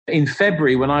In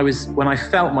February, when I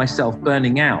felt myself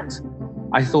burning out,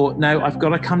 I thought, no, I've got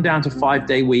to come down to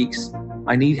 5-day weeks.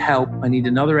 I need help. I need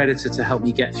another editor to help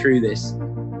me get through this.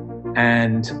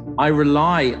 And I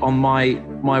rely on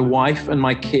my wife and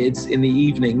my kids in the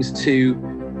evenings to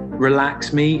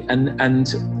relax me and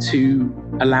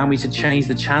to allow me to change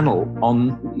the channel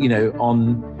on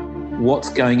what's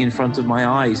going in front of my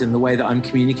eyes and the way that I'm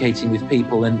communicating with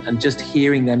people, and just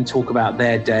hearing them talk about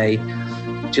their day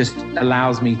just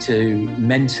allows me to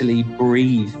mentally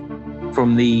breathe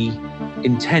from the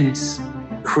intense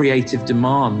creative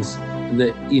demands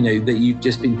that you've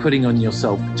just been putting on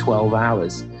yourself for 12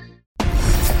 hours.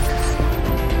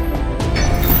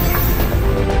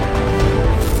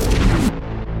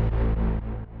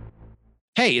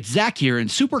 Hey, it's Zach here, and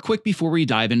super quick before we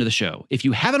dive into the show. If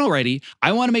you haven't already,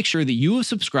 I want to make sure that you have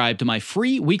subscribed to my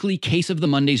free weekly Case of the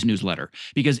Mondays newsletter,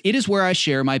 because it is where I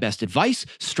share my best advice,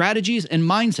 strategies, and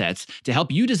mindsets to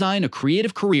help you design a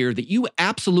creative career that you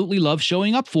absolutely love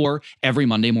showing up for every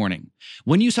Monday morning.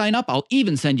 When you sign up, I'll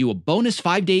even send you a bonus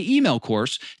 5-day email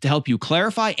course to help you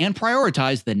clarify and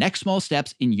prioritize the next small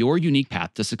steps in your unique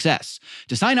path to success.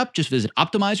 To sign up, just visit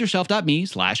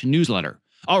optimizeyourself.me/newsletter.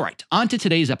 All right, on to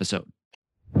today's episode.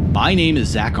 My name is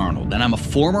Zach Arnold, and I'm a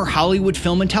former Hollywood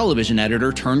film and television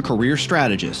editor turned career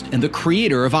strategist and the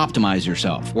creator of Optimize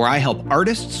Yourself, where I help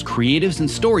artists, creatives,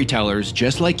 and storytellers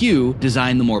just like you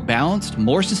design the more balanced,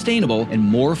 more sustainable, and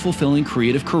more fulfilling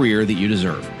creative career that you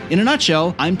deserve. In a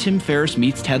nutshell, I'm Tim Ferriss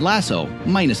meets Ted Lasso,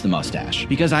 minus the mustache,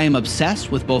 because I am obsessed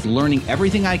with both learning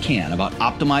everything I can about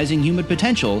optimizing human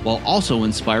potential while also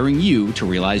inspiring you to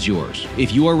realize yours.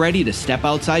 If you are ready to step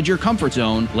outside your comfort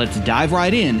zone, let's dive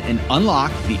right in and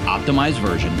unlock the optimized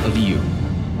version of you.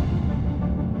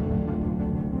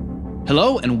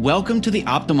 Hello, and welcome to the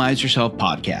Optimize Yourself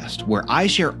podcast, where I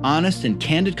share honest and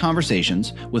candid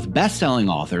conversations with best-selling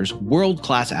authors,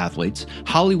 world-class athletes,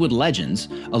 Hollywood legends,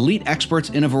 elite experts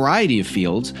in a variety of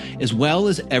fields, as well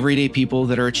as everyday people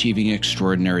that are achieving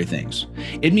extraordinary things.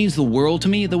 It means the world to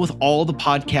me that with all the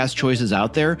podcast choices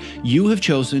out there, you have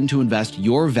chosen to invest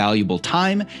your valuable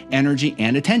time, energy,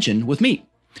 and attention with me.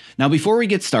 Now, before we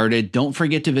get started, don't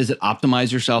forget to visit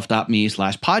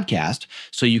optimizeyourself.me/podcast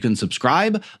so you can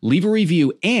subscribe, leave a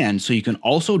review, and so you can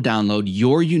also download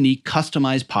your unique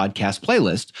customized podcast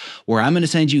playlist, where I'm going to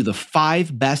send you the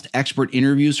 5 best expert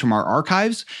interviews from our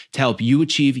archives to help you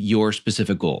achieve your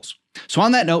specific goals. So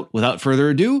on that note, without further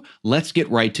ado, let's get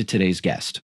right to today's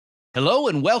guest. Hello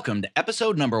and welcome to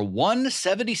episode number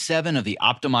 177 of the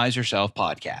Optimize Yourself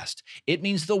podcast. It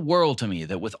means the world to me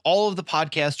that with all of the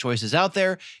podcast choices out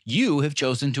there, you have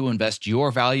chosen to invest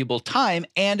your valuable time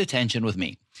and attention with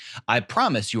me. I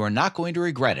promise you are not going to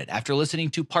regret it after listening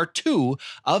to part 2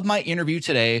 of my interview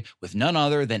today with none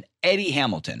other than Eddie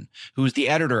Hamilton, who is the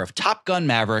editor of Top Gun: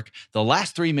 Maverick, the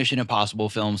last 3 Mission Impossible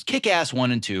films, Kick-Ass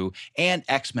 1 and 2, and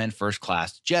X-Men First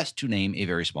Class, just to name a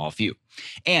very small few.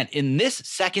 And in this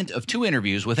second of 2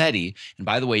 interviews with Eddie, and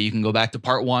by the way, you can go back to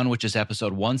part 1, which is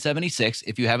episode 176,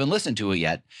 if you haven't listened to it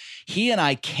yet, he and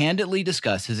I candidly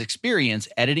discuss his experience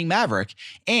editing Maverick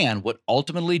and what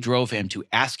ultimately drove him to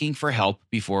asking for help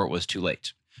before it was too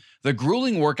late. The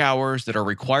grueling work hours that are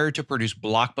required to produce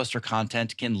blockbuster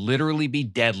content can literally be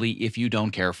deadly if you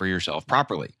don't care for yourself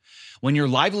properly. When your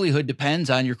livelihood depends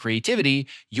on your creativity,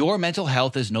 your mental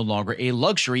health is no longer a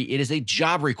luxury, it is a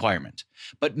job requirement.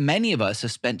 But many of us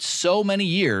have spent so many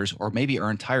years, or maybe our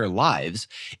entire lives,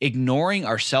 ignoring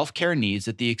our self-care needs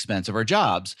at the expense of our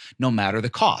jobs, no matter the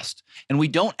cost. And we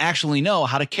don't actually know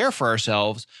how to care for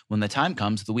ourselves when the time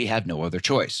comes that we have no other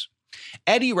choice.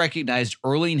 Eddie recognized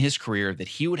early in his career that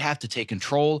he would have to take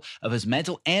control of his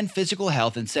mental and physical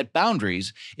health and set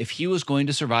boundaries if he was going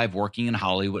to survive working in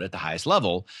Hollywood at the highest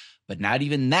level, but not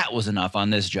even that was enough on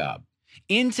this job.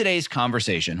 In today's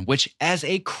conversation, which as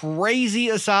a crazy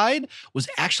aside, was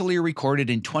actually recorded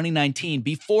in 2019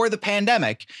 before the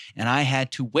pandemic, and I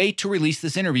had to wait to release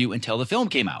this interview until the film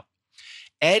came out,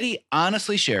 Eddie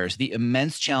honestly shares the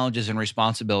immense challenges and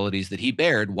responsibilities that he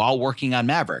bared while working on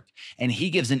Maverick, and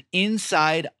he gives an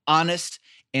inside, honest,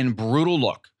 and brutal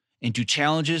look into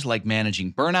challenges like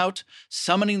managing burnout,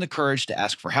 summoning the courage to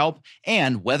ask for help,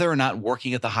 and whether or not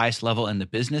working at the highest level in the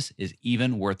business is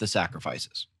even worth the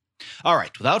sacrifices. All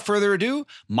right, without further ado,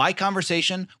 my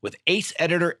conversation with ace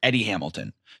editor Eddie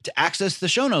Hamilton. To access the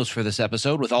show notes for this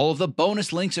episode with all of the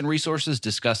bonus links and resources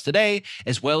discussed today,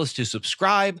 as well as to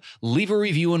subscribe, leave a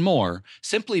review, and more,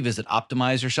 simply visit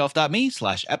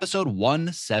optimizeyourself.me/episode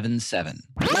 177.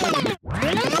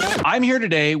 I'm here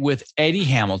today with Eddie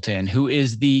Hamilton, who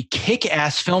is the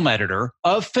kick-ass film editor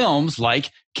of films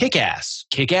like Kick-Ass,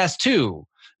 Kick-Ass 2,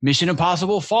 Mission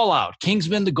Impossible Fallout,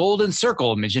 Kingsman The Golden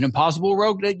Circle, Mission Impossible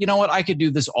Rogue. You know what? I could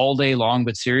do this all day long,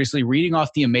 but seriously, reading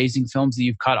off the amazing films that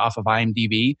you've cut off of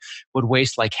IMDb would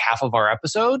waste like half of our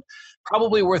episode.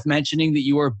 Probably worth mentioning that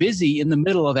you are busy in the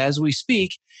middle of, as we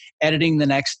speak, editing the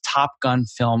next Top Gun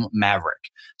film, Maverick.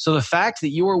 So the fact that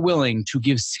you are willing to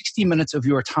give 60 minutes of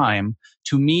your time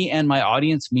to me and my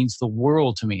audience means the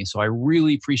world to me. So I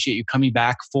really appreciate you coming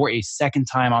back for a second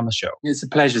time on the show. It's a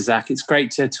pleasure, Zach. It's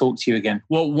great to talk to you again.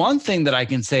 Well, one thing that I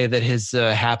can say that has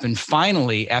happened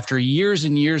finally, after years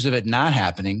and years of it not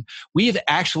happening, we have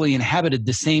actually inhabited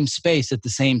the same space at the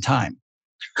same time.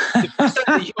 The first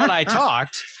time that you and I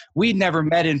talked, we'd never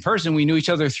met in person. We knew each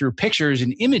other through pictures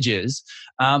and images,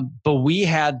 but we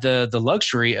had the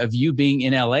luxury of you being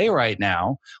in LA right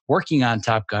now, working on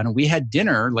Top Gun, and we had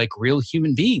dinner like real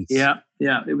human beings. Yeah.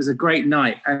 It was a great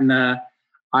night. And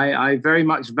I very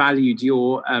much valued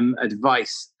your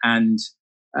advice and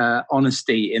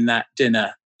honesty in that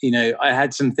dinner. You know, I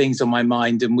had some things on my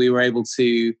mind and we were able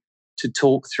to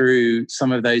talk through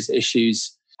some of those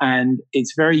issues. And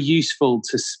it's very useful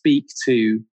to speak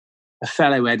to a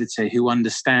fellow editor who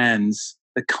understands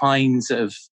the kinds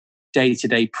of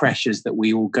day-to-day pressures that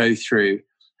we all go through.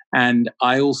 And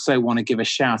I also want to give a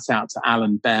shout out to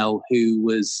Alan Bell, who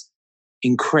was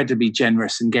incredibly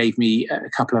generous and gave me a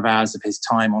couple of hours of his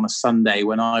time on a Sunday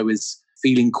when I was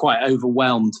feeling quite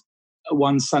overwhelmed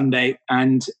one Sunday.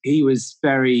 And he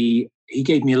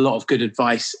gave me a lot of good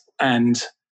advice and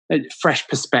fresh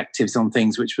perspectives on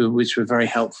things, which were very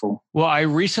helpful. Well, I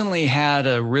recently had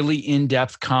a really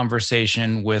in-depth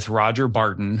conversation with Roger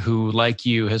Barton, who, like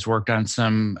you, has worked on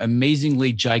some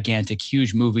amazingly gigantic,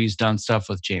 huge movies, done stuff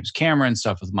with James Cameron,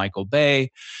 stuff with Michael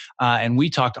Bay. And we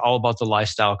talked all about the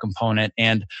lifestyle component.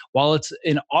 And while it's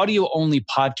an audio-only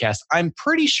podcast, I'm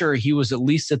pretty sure he was at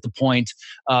least at the point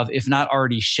of, if not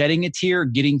already shedding a tear,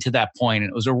 getting to that point.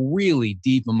 And it was a really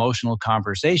deep, emotional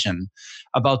conversation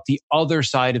about the other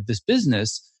side of this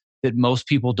business that most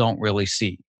people don't really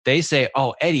see. They say,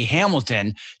 oh, Eddie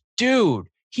Hamilton, dude,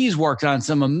 he's worked on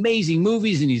some amazing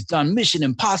movies and he's done Mission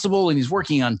Impossible and he's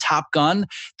working on Top Gun.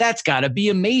 That's got to be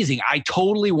amazing. I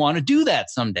totally want to do that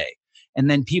someday. And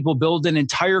then people build an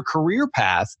entire career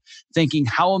path thinking,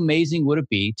 how amazing would it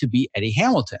be to be Eddie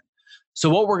Hamilton? So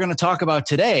what we're going to talk about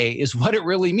today is what it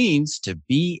really means to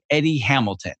be Eddie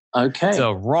Hamilton. Okay. It's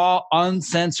a raw,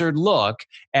 uncensored look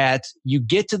at, you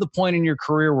get to the point in your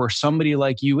career where somebody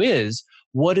like you is,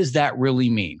 what does that really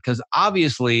mean? Because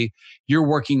obviously you're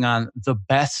working on the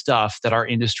best stuff that our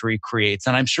industry creates.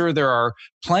 And I'm sure there are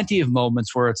plenty of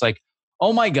moments where it's like,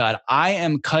 oh my God, I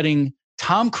am cutting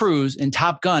Tom Cruise in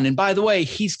Top Gun. And by the way,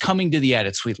 he's coming to the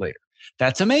edit suite later.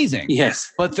 That's amazing.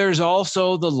 Yes. But there's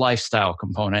also the lifestyle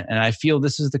component. And I feel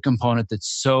this is the component that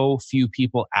so few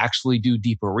people actually do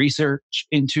deeper research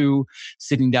into,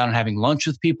 sitting down and having lunch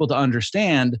with people to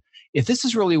understand, if this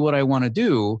is really what I want to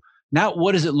do, not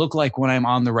what does it look like when I'm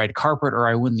on the red carpet or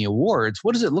I win the awards?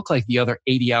 What does it look like the other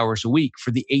 80 hours a week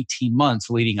for the 18 months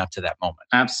leading up to that moment?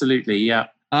 Absolutely. Yeah.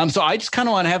 So I just kind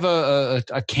of want to have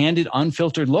a candid,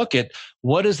 unfiltered look at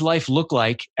what does life look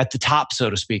like at the top, so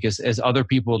to speak, as other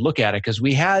people would look at it. Because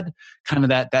we had kind of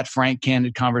that frank,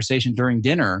 candid conversation during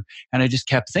dinner. And I just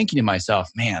kept thinking to myself,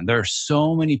 man, there are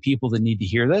so many people that need to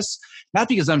hear this. Not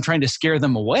because I'm trying to scare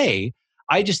them away.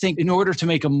 I just think in order to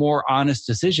make a more honest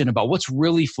decision about what's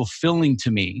really fulfilling to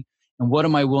me and what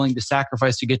am I willing to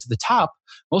sacrifice to get to the top,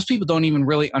 most people don't even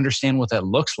really understand what that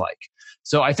looks like.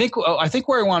 So I think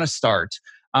where I want to start,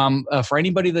 for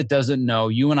anybody that doesn't know,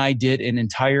 you and I did an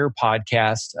entire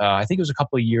podcast, I think it was a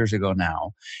couple of years ago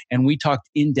now, and we talked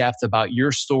in depth about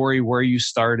your story, where you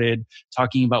started,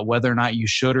 talking about whether or not you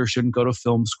should or shouldn't go to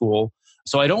film school.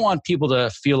 So I don't want people to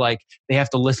feel like they have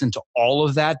to listen to all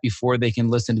of that before they can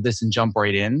listen to this and jump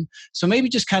right in. So maybe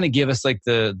just kind of give us like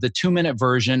the 2-minute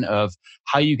version of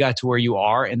how you got to where you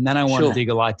are. And then I want to dig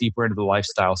a lot deeper into the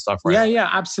lifestyle stuff. Yeah,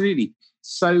 absolutely.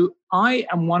 So I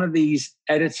am one of these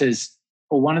editors,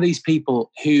 or one of these people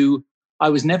who, I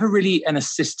was never really an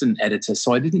assistant editor.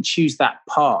 So I didn't choose that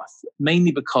path,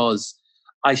 mainly because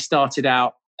I started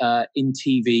out in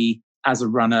TV as a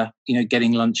runner,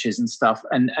 getting lunches and stuff,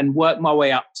 and worked my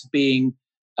way up to being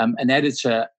an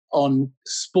editor on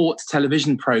sports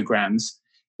television programs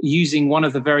using one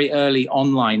of the very early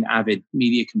online Avid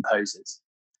media composers.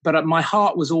 But my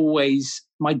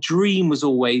dream was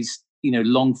always,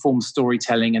 long form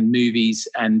storytelling and movies.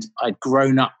 And I'd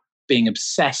grown up being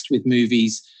obsessed with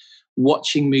movies,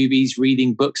 watching movies,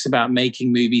 reading books about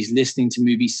making movies, listening to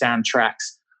movie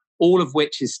soundtracks, all of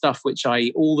which is stuff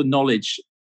all the knowledge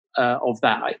of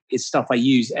that is stuff I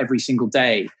use every single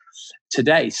day.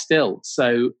 today still.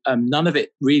 So none of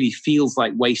it really feels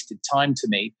like wasted time to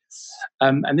me.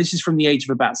 And this is from the age of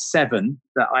about 7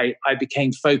 that I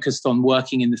became focused on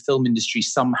working in the film industry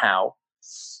somehow.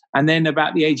 And then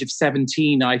about the age of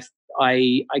 17, I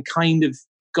kind of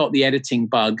got the editing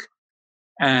bug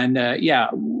and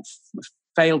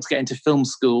failed to get into film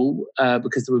school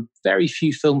because there were very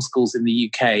few film schools in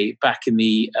the UK back in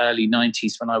the early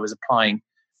 90s when I was applying.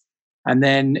 And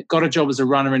then got a job as a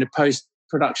runner in a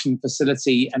post-production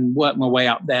facility and worked my way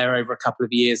up there over a couple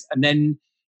of years. And then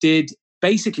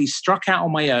basically struck out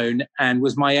on my own and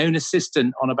was my own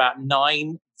assistant on about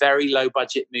 9 very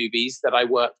low-budget movies that I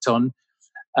worked on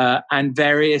and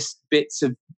various bits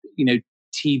of,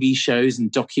 TV shows and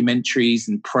documentaries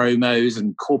and promos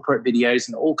and corporate videos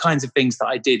and all kinds of things that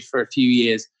I did for a few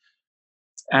years.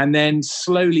 And then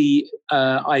slowly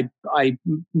I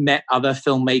met other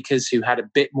filmmakers who had a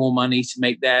bit more money to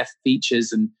make their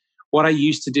features. And what I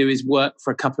used to do is work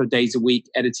for a couple of days a week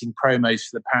editing promos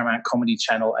for the Paramount Comedy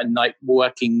Channel and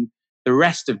working the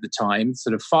rest of the time,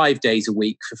 sort of 5 days a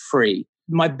week for free.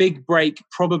 My big break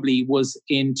probably was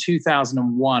in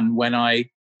 2001 when I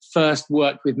first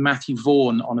worked with Matthew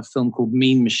Vaughn on a film called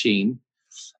Mean Machine,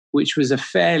 which was a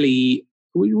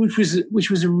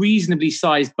reasonably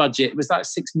sized budget. It was like a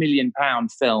 £6 million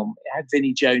film. It had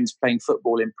Vinnie Jones playing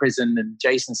football in prison and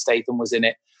Jason Statham was in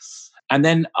it. And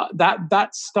then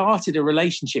that started a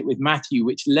relationship with Matthew,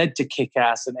 which led to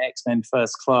Kick-Ass and X-Men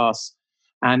First Class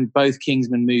and both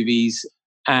Kingsman movies.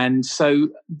 And so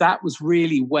that was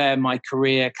really where my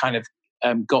career kind of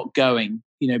got going,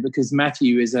 because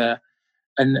Matthew is an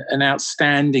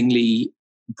outstandingly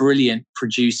brilliant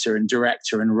producer and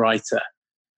director and writer.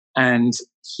 And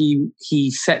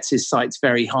he sets his sights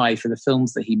very high for the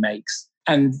films that he makes.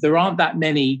 And there aren't that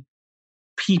many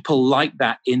people like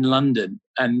that in London.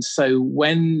 And so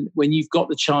when you've got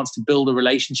the chance to build a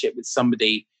relationship with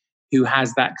somebody who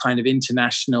has that kind of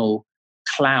international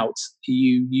clout,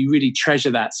 you really treasure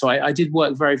that. So I did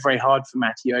work very, very hard for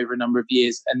Matthew over a number of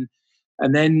years. And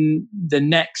then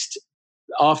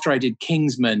after I did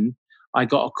Kingsman, I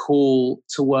got a call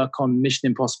to work on Mission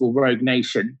Impossible Rogue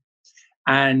Nation.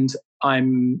 And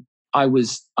I'm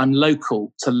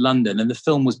local to London, and the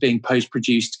film was being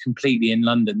post-produced completely in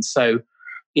London. So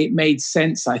it made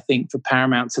sense, I think, for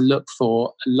Paramount to look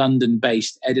for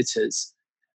London-based editors.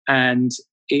 And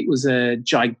it was a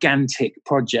gigantic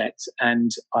project,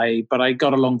 but I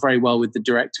got along very well with the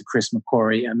director, Chris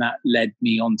McQuarrie, and that led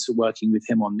me on to working with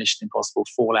him on Mission Impossible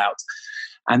Fallout,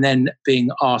 and then being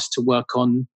asked to work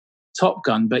on Top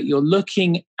Gun. But you're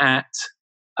looking at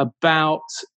about,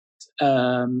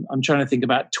 I'm trying to think,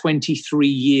 about 23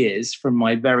 years from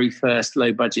my very first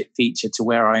low-budget feature to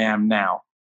where I am now.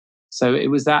 So it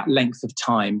was that length of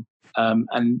time,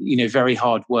 and very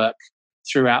hard work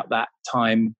throughout that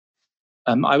time.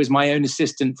 I was my own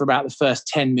assistant for about the first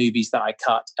 10 movies that I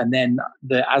cut. And then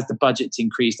as the budgets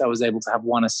increased, I was able to have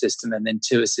 1 assistant and then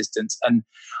 2 assistants. And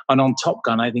on Top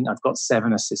Gun, I think I've got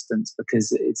 7 assistants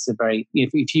because it's a very,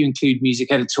 if you include music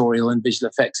editorial and visual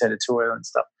effects editorial and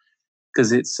stuff,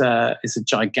 because it's a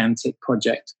gigantic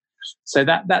project. So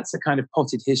that's a kind of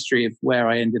potted history of where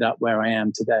I ended up where I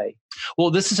am today.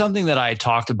 Well, this is something that I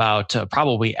talked about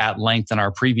probably at length in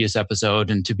our previous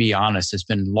episode. And to be honest, it's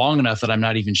been long enough that I'm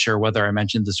not even sure whether I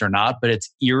mentioned this or not, but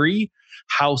it's eerie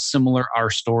how similar our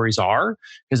stories are,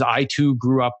 because I too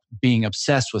grew up being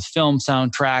obsessed with film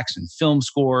soundtracks and film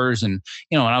scores. And,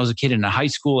 when I was a kid in high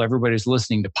school, everybody's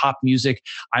listening to pop music.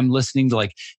 I'm listening to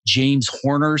like James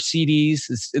Horner CDs.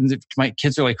 And my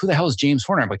kids are like, who the hell is James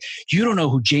Horner? I'm like, you don't know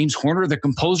who James Horner, the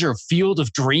composer of Field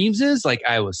of Dreams is? Like,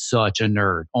 I was such a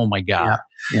nerd. Oh my God.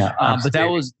 Yeah. But that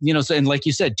was, so, and like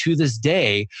you said, to this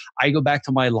day, I go back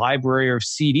to my library of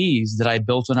CDs that I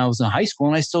built when I was in high school,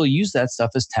 and I still use that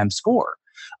stuff as temp score.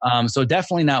 So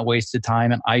definitely not wasted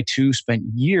time. And I too spent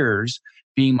years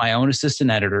being my own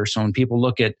assistant editor. So when people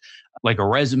look at like a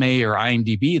resume or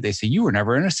IMDb, they say, you were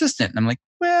never an assistant. And I'm like,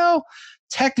 well,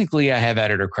 technically I have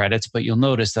editor credits, but you'll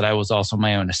notice that I was also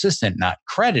my own assistant, not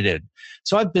credited.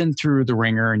 So I've been through the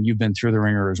ringer, and you've been through the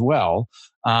ringer as well.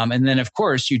 And then, of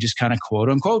course, you just kind of quote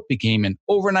unquote became an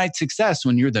overnight success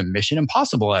when you're the Mission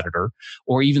Impossible editor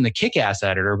or even the Kick-Ass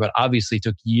editor, but obviously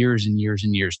took years and years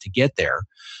and years to get there.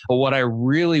 But what I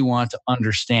really want to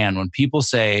understand when people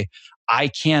say, I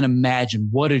can't imagine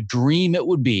what a dream it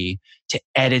would be to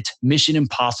edit Mission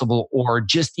Impossible or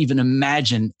just even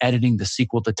imagine editing the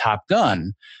sequel to Top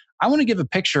Gun, I want to give a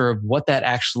picture of what that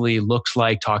actually looks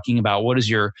like, talking about what does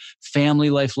your family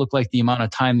life look like, the amount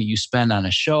of time that you spend on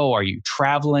a show. Are you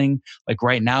traveling? Like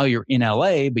right now you're in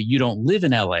LA, but you don't live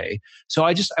in LA. So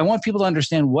I want people to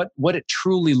understand what it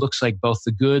truly looks like, both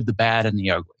the good, the bad, and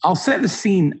the ugly. I'll set the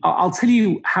scene. I'll tell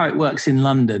you how it works in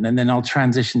London, and then I'll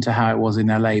transition to how it was in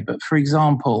LA. But for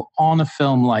example, on a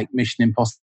film like Mission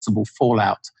Impossible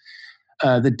Fallout,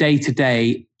 the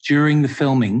day-to-day during the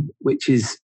filming, which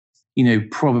is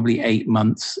probably 8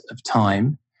 months of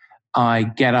time, I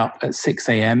get up at 6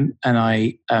 a.m. and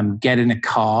I get in a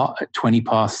car at 20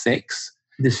 past 6.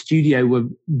 The studio were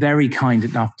very kind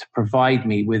enough to provide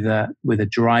me with a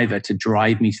driver to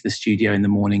drive me to the studio in the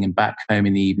morning and back home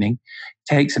in the evening.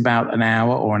 It takes about an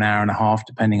hour or an hour and a half,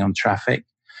 depending on traffic.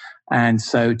 And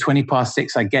so 20 past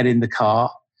 6, I get in the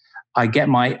car. I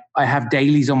have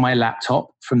dailies on my laptop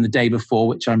from the day before,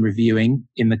 which I'm reviewing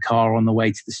in the car on the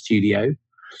way to the studio.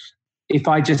 If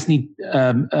I just need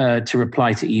to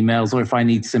reply to emails, or if I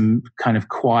need some kind of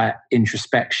quiet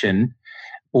introspection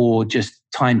or just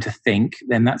time to think,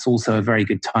 then that's also a very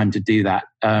good time to do that.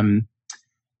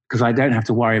 Because I don't have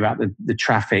to worry about the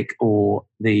traffic or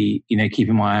the,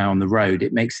 keeping my eye on the road.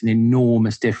 It makes an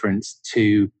enormous difference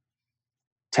to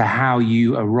how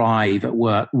you arrive at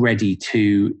work ready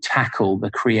to tackle the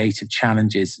creative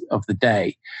challenges of the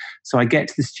day. So I get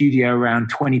to the studio around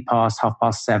 20 past,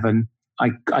 7:30.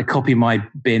 I copy my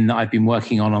bin that I've been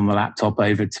working on the laptop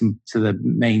over to the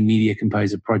main Media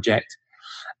Composer project.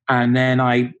 And then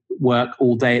I work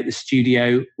all day at the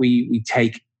studio. We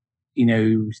take,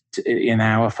 an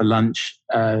hour for lunch,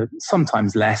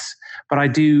 sometimes less. But I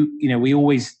do,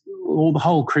 the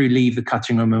whole crew leave the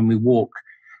cutting room and we walk.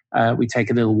 We take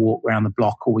a little walk around the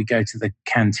block, or we go to the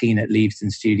canteen at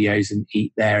Leavesden Studios and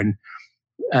eat there. And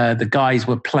the guys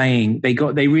were playing. They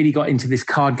really got into this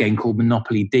card game called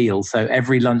Monopoly Deal. So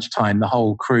every lunchtime, the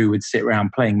whole crew would sit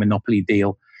around playing Monopoly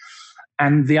Deal.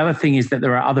 And the other thing is that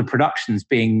there are other productions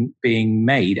being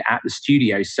made at the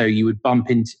studio. So you would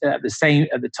bump into at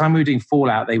the time we were doing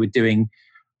Fallout, they were doing,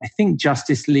 I think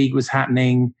Justice League was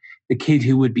happening, The Kid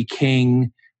Who Would Be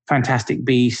King, Fantastic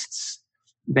Beasts.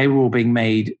 They were all being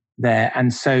made there,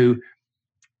 and so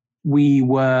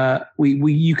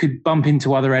you could bump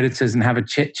into other editors and have a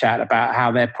chit chat about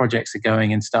how their projects are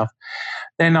going and stuff.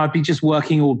 Then I'd be just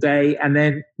working all day, and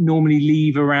then normally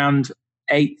leave around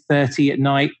 8:30 at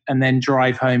night, and then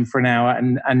drive home for an hour,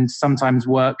 and sometimes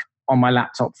work on my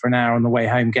laptop for an hour on the way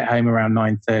home. Get home around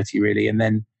 9:30 really, and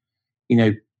then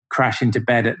crash into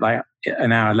bed at like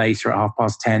an hour later at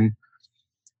 10:30.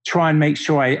 Try and make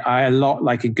sure I allot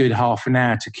like a good half an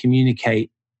hour to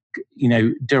communicate,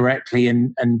 directly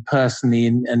and personally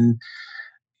and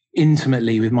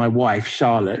intimately with my wife,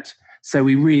 Charlotte. So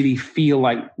we really feel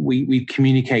like we've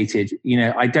communicated.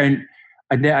 I don't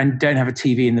have a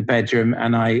TV in the bedroom,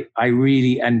 and I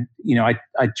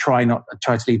try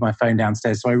to leave my phone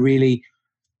downstairs. So I really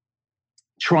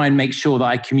try and make sure that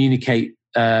I communicate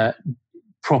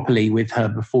properly with her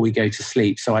before we go to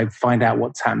sleep. So I find out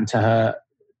what's happened to her.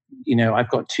 I've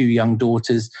got 2 young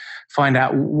daughters, find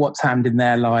out what's happened in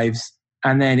their lives.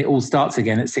 And then it all starts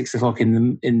again at 6 o'clock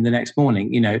in the next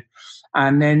morning,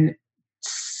 And then,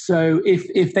 so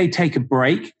if they take a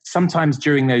break, sometimes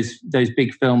during those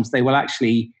big films, they will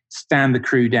actually stand the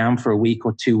crew down for a week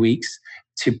or 2 weeks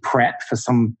to prep for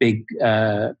some big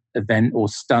event or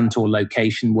stunt or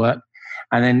location work.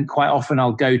 And then quite often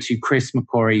I'll go to Chris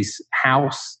McQuarrie's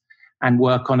house and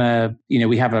work on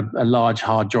we have a large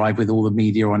hard drive with all the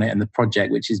media on it and the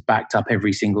project, which is backed up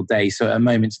every single day. So at a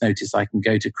moment's notice, I can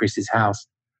go to Chris's house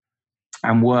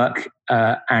and work.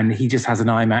 And he just has an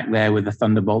iMac there with a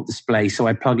Thunderbolt display. So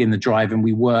I plug in the drive and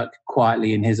we work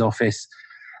quietly in his office.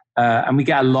 And we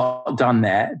get a lot done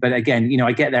there. But again,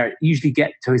 I usually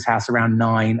get to his house around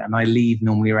 9 and I leave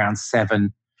normally around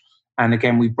 7. And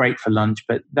again, we break for lunch,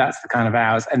 but that's the kind of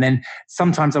hours. And then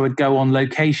sometimes I would go on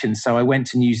location. So I went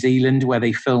to New Zealand where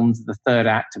they filmed the 3rd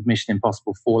act of Mission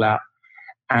Impossible Fallout.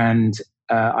 And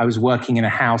I was working in a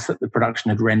house that the production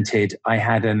had rented. I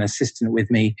had an assistant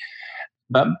with me.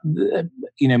 But,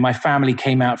 my family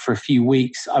came out for a few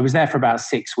weeks. I was there for about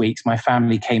 6 weeks. My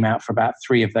family came out for about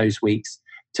 3 of those weeks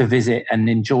to visit and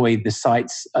enjoy the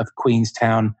sights of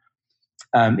Queenstown.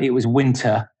 It was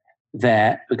winter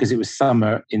there because it was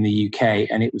summer in the UK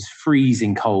and it was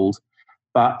freezing cold.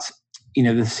 But,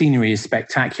 the scenery is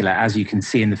spectacular, as you can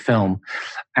see in the film.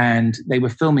 And they were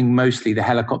filming mostly the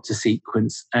helicopter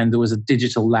sequence. And there was a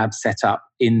digital lab set up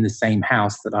in the same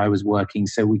house that I was working.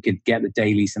 So we could get the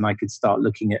dailies and I could start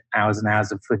looking at hours and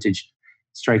hours of footage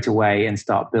straight away and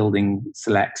start building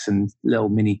selects and little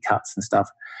mini cuts and stuff.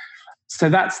 So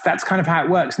that's kind of how it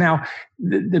works. Now,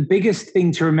 the biggest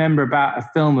thing to remember about a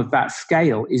film of that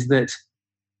scale is that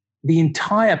the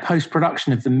entire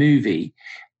post-production of the movie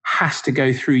has to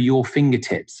go through your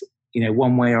fingertips,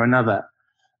 one way or another.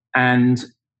 And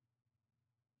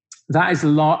that is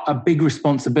a big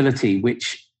responsibility,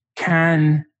 which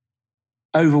can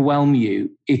overwhelm you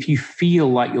if you feel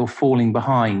like you're falling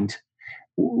behind.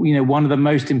 One of the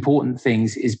most important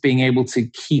things is being able to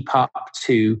keep up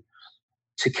to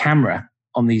camera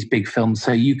on these big films.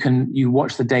 So you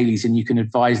watch the dailies and you can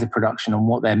advise the production on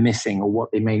what they're missing or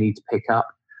what they may need to pick up.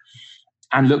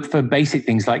 And look for basic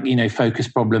things like, focus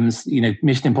problems.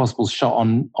 Mission Impossible's shot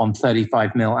on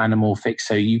 35mm anamorphic,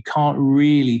 so you can't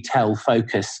really tell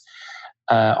focus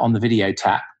on the video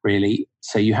tap, really.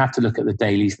 So you have to look at the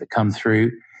dailies that come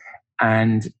through.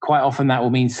 And quite often that will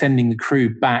mean sending the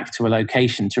crew back to a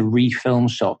location to refilm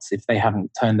shots if they haven't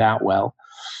turned out well.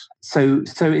 So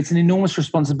it's an enormous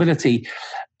responsibility.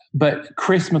 But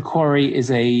Chris McQuarrie is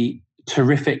a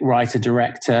terrific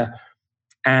writer-director,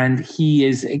 and he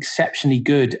is exceptionally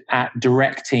good at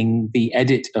directing the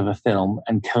edit of a film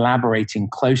and collaborating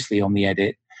closely on the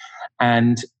edit.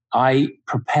 And I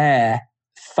prepare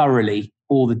thoroughly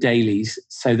all the dailies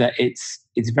so that it's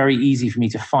very easy for me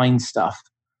to find stuff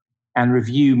and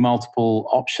review multiple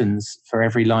options for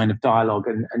every line of dialogue.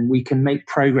 And we can make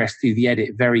progress through the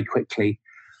edit very quickly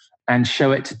and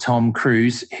show it to Tom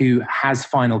Cruise, who has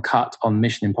Final Cut on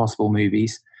Mission Impossible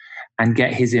movies, and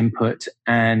get his input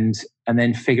and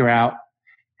then figure out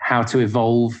how to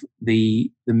evolve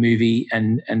the movie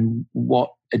and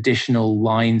what additional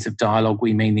lines of dialogue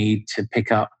we may need to pick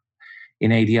up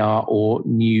in ADR, or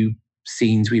new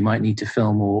scenes we might need to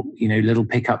film, or little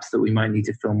pickups that we might need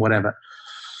to film, whatever.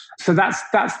 So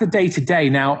that's the day-to-day.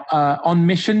 Now, on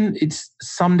Mission, it's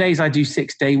some days I do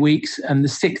 6-day weeks, and the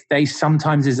 6th day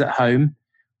sometimes is at home,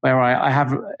 where I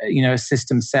have a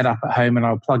system set up at home, and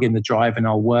I'll plug in the drive and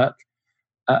I'll work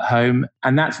at home.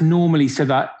 And that's normally so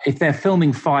that if they're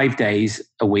filming 5 days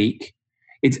a week,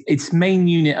 it's main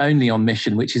unit only on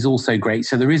Mission, which is also great.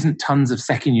 So there isn't tons of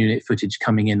second unit footage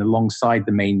coming in alongside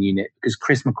the main unit, because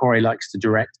Chris McQuarrie likes to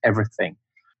direct everything.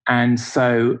 And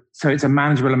so it's a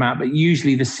manageable amount, but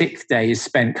usually the 6th day is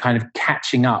spent kind of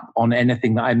catching up on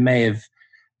anything that I may have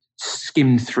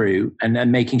skimmed through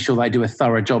and making sure that I do a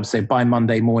thorough job. So by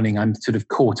Monday morning, I'm sort of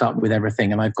caught up with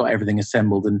everything and I've got everything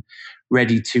assembled and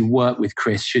ready to work with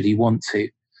Chris should he want to.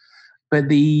 But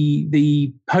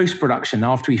the post-production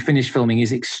after we finish filming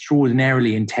is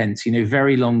extraordinarily intense.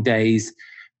 Very long days,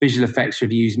 visual effects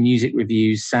reviews, music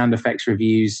reviews, sound effects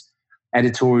reviews,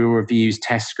 editorial reviews,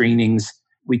 test screenings.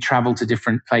 We travel to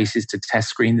different places to test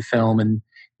screen the film, and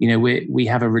we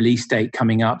have a release date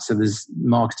coming up, so there's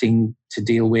marketing to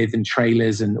deal with and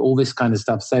trailers and all this kind of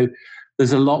stuff. So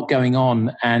there's a lot going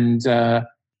on, and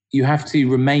you have to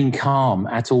remain calm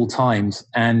at all times.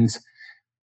 And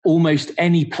almost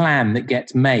any plan that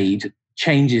gets made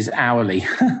changes hourly.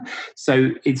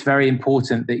 So it's very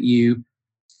important that you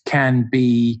can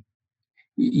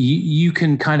you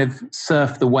can kind of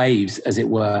surf the waves, as it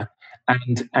were,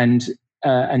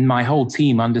 and my whole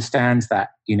team understands that,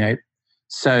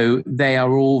 so they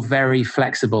are all very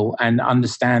flexible and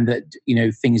understand that,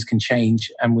 things can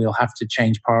change and we'll have to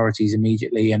change priorities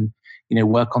immediately and,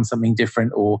 work on something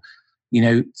different, or,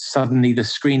 suddenly the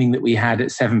screening that we had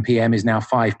at 7 p.m. is now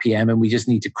 5 p.m. and we just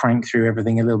need to crank through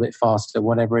everything a little bit faster,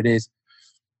 whatever it is.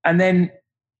 And then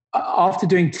after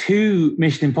doing 2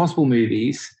 Mission Impossible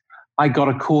movies, I got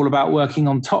a call about working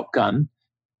on Top Gun.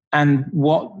 And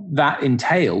what that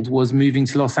entailed was moving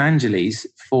to Los Angeles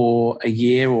for a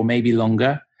year or maybe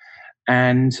longer.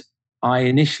 And I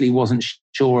initially wasn't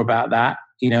sure about that.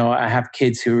 I have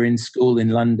kids who are in school in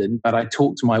London, but I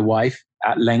talked to my wife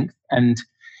at length and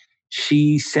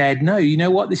she said, no, you know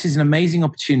what? This is an amazing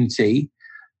opportunity.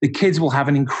 The kids will have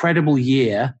an incredible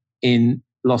year in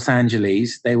Los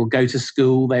Angeles. They will go to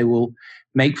school. They will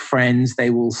make friends. They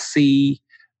will see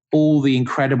all the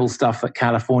incredible stuff that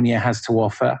California has to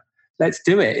offer. Let's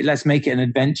do it. Let's make it an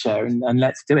adventure and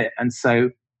let's do it. And so,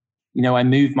 I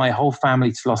moved my whole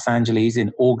family to Los Angeles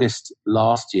in August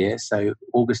last year, so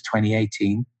August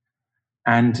 2018.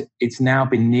 And it's now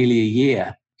been nearly a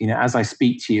year. As I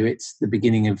speak to you, it's the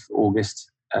beginning of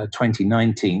August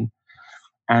 2019.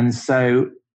 And so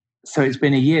it's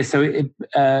been a year. So,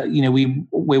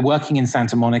 we're working in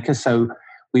Santa Monica. So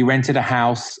we rented a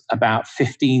house about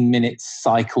 15 minutes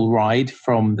cycle ride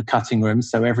from the cutting room.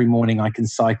 So every morning I can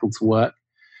cycle to work.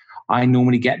 I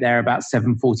normally get there about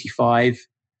 7:45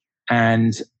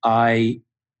 and I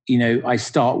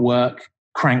start work,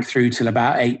 crank through till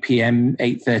about 8 p.m.,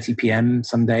 8:30 p.m.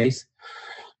 some days.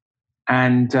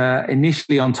 And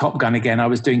initially on Top Gun, again, I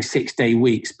was doing 6-day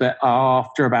weeks. But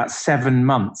after about 7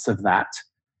 months of that,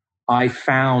 I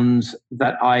found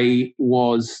that I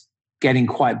was getting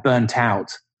quite burnt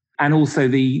out. And also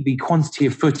the quantity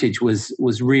of footage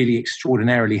was really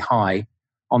extraordinarily high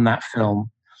on that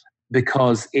film,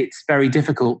 because it's very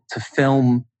difficult to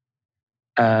film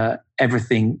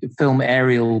everything, film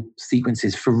aerial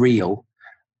sequences for real.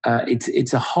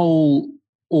 It's a whole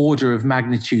order of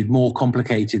magnitude more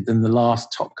complicated than the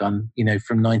last Top Gun,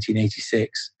 from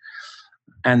 1986.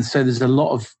 And so there's a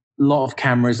lot of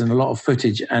cameras and a lot of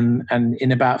footage. And in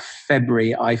about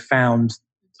February, I found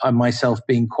myself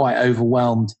being quite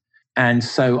overwhelmed. And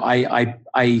so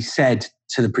I said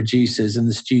to the producers and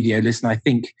the studio, listen, I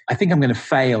think I'm going to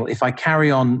fail. If I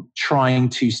carry on trying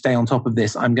to stay on top of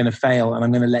this, I'm going to fail and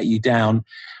I'm going to let you down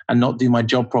and not do my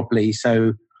job properly.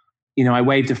 So, I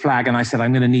waved a flag and I said, we're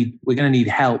going to need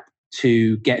help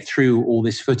to get through all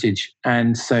this footage.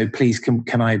 And so please, can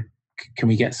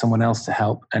we get someone else to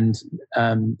help? And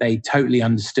they totally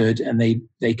understood, and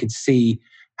they could see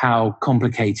how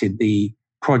complicated the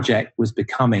project was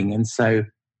becoming. And so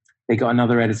they got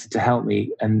another editor to help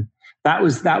me. And that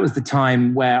was the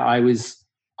time where I was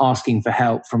asking for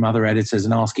help from other editors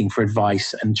and asking for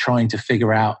advice and trying to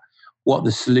figure out what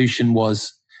the solution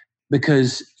was.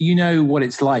 Because you know what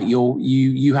it's like.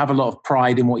 You have a lot of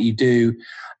pride in what you do.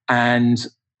 And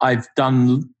I've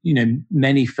done,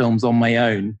 many films on my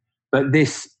own. But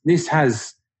this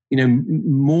has,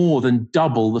 more than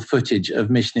double the footage of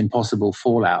Mission Impossible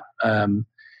Fallout. And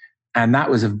that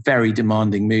was a very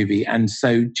demanding movie. And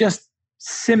so just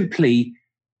simply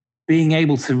being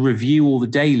able to review all the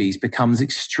dailies becomes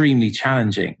extremely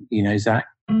challenging, Zach.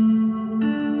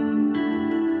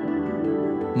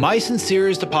 My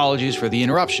sincerest apologies for the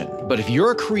interruption, but if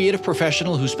you're a creative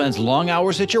professional who spends long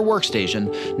hours at your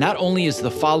workstation, not only is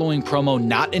the following promo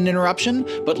not an interruption,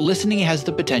 but listening has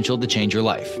the potential to change your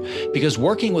life. Because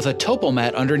working with a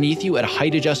Topomat underneath you at a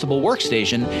height-adjustable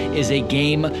workstation is a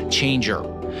game changer.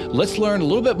 Let's learn a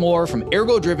little bit more from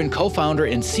Ergo-Driven co-founder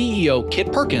and CEO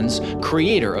Kit Perkins,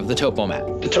 creator of the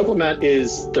Topomat. The Topomat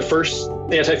is the first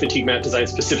anti-fatigue mat designed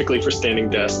specifically for standing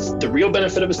desks. The real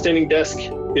benefit of a standing desk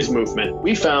is movement.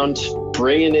 We found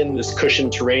bringing in this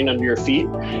cushioned terrain under your feet,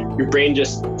 your brain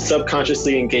just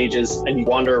subconsciously engages and you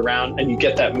wander around and you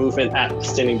get that movement at the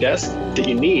standing desk that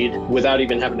you need without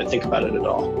even having to think about it at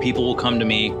all. People will come to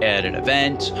me at an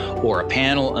event or a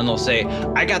panel and they'll say,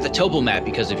 I got the Topomat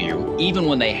because of you. Even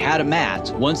when they had a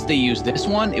mat, once they used this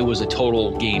one, it was a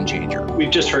total game changer. We've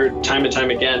just heard time and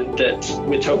time again that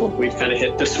with Topo, we've kind of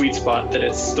hit the sweet spot, that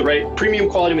it's the right premium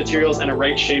quality materials and a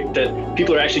right shape, that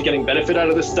people are actually getting benefit out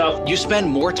of this stuff. You spend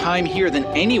more time here than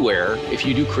anywhere if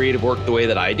you do creative work the way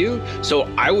that I do. So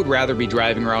I would rather be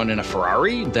driving around in a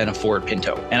Ferrari than a Ford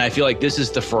Pinto. And I feel like this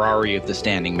is the Ferrari of the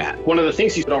standing mat. One of the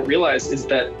things you don't realize is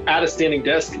that at a standing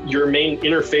desk, your main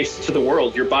interface to the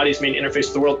world, your body's main interface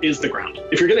to the world is the ground.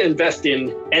 If you're going to invest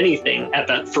in anything at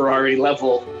that Ferrari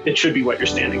level, it should be what you're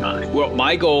standing on. Well,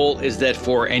 my goal is that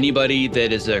for anybody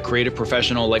that is a creative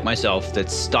professional like myself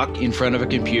that's stuck in front of a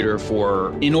computer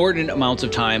for inordinate amounts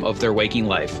of time of their waking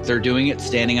life, they're doing it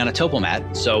standing on a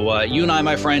Topomat. So you and I,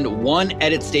 my friend, one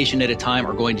edit station at a time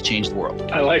are going to change the world.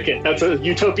 I like it. That's a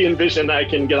utopian vision I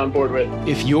can get on board with.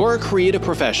 If you're a creative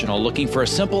professional looking for a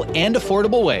simple and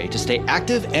affordable way to stay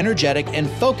active, energetic, and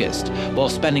focused while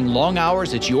spending long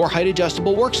hours at your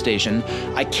height-adjustable workstation,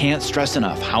 I can't stress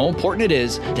enough how important it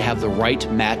is to have the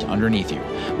right mat underneath you,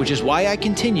 which is why I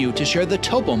continue to share the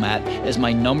Topomat as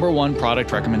my #1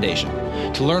 product recommendation.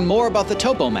 To learn more about the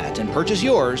Topomat and purchase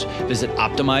yours, visit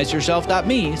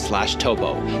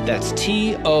optimizeyourself.me/topo. That's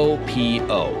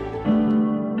TOPO.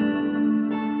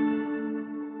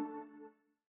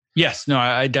 Yes, no,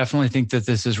 I definitely think that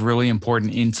this is really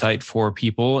important insight for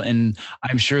people. And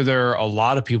I'm sure there are a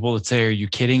lot of people that say, are you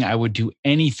kidding? I would do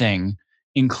anything,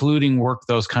 including work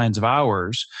those kinds of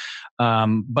hours.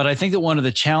 But I think that one of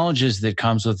the challenges that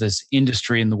comes with this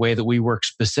industry and the way that we work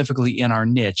specifically in our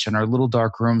niche, in our little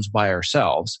dark rooms by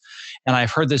ourselves, and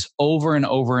I've heard this over and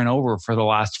over and over for the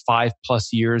last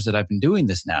 5+ years that I've been doing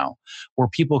this now, where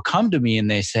people come to me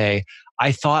and they say,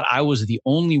 I thought I was the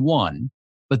only one.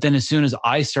 But then as soon as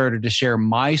I started to share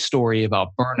my story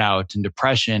about burnout and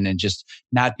depression and just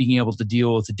not being able to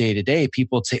deal with the day-to-day,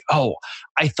 people would say, oh,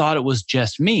 I thought it was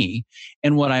just me.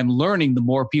 And what I'm learning, the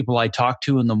more people I talk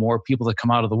to and the more people that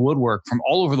come out of the woodwork from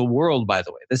all over the world, by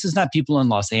the way, this is not people in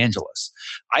Los Angeles.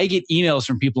 I get emails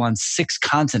from people on 6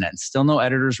 continents, still no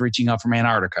editors reaching out from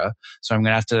Antarctica. So I'm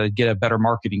going to have to get a better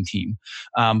marketing team.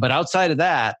 But outside of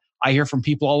that, I hear from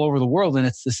people all over the world and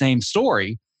it's the same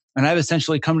story. And I've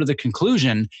essentially come to the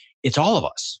conclusion, it's all of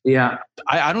us. Yeah.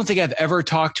 I don't think I've ever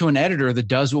talked to an editor that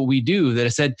does what we do that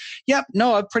has said, yep,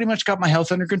 no, I've pretty much got my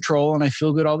health under control and I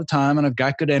feel good all the time and I've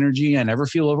got good energy. I never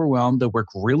feel overwhelmed. I work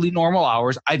really normal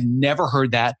hours. I've never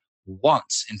heard that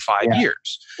once in 5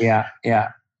 years. Yeah.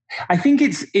 I think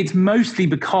it's mostly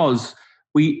because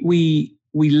we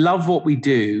love what we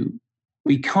do.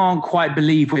 We can't quite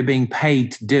believe we're being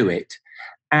paid to do it.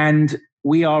 And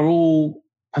we are all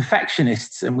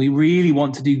perfectionists and we really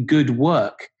want to do good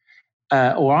work.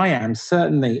 Or I am,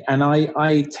 certainly. And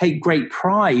I take great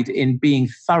pride in being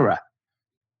thorough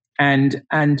and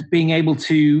being able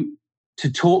to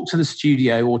talk to the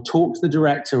studio or talk to the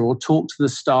director or talk to the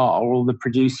star or the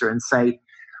producer and say,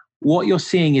 what you're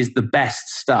seeing is the best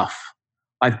stuff.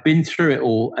 I've been through it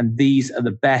all and these are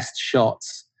the best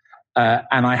shots.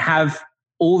 And I have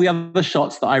all the other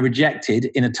shots that I rejected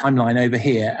in a timeline over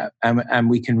here and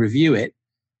we can review it.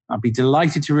 I'd be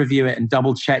delighted to review it and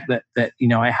double check that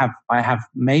I have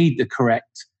made the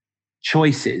correct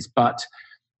choices. But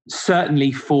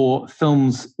certainly for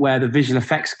films where the visual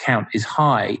effects count is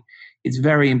high, it's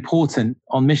very important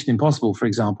on Mission Impossible, for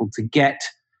example, to get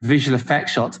visual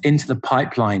effects shots into the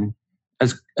pipeline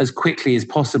as quickly as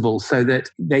possible, so that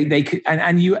they could,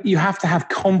 and you have to have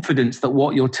confidence that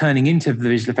what you're turning into the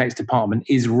visual effects department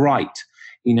is right.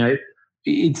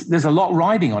 There's a lot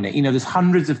riding on it. There's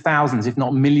hundreds of thousands, if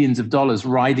not millions of dollars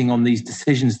riding on these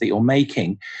decisions that you're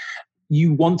making.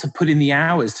 You want to put in the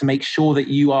hours to make sure that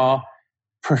you are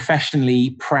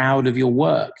professionally proud of your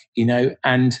work,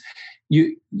 and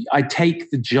I take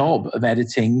the job of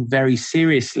editing very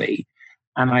seriously.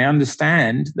 And I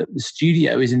understand that the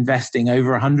studio is investing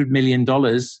over $100 million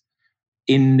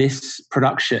in this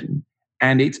production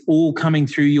and it's all coming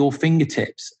through your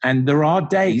fingertips. And there are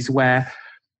days where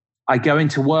I go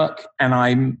into work and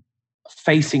I'm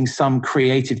facing some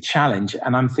creative challenge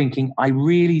and I'm thinking, I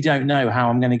really don't know how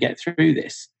I'm going to get through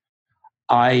this.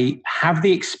 I have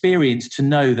the experience to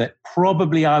know that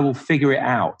probably I will figure it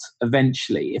out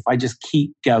eventually if I just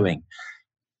keep going.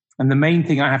 And the main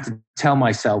thing I have to tell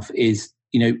myself is,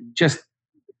 just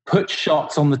put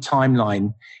shots on the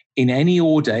timeline in any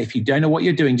order. If you don't know what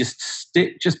you're doing, just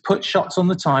put shots on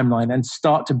the timeline and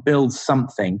start to build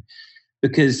something.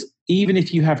 Because even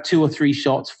if you have 2 or 3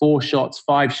 shots, 4 shots,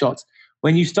 5 shots,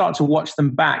 when you start to watch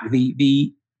them back,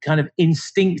 the kind of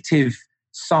instinctive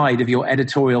side of your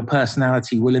editorial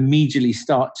personality will immediately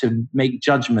start to make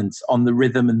judgments on the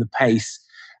rhythm and the pace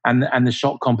and the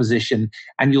shot composition,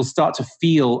 and you'll start to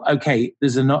feel, okay,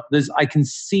 I can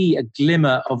see a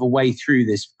glimmer of a way through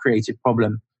this creative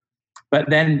problem.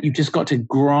 But then you've just got to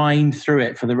grind through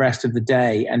it for the rest of the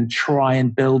day and try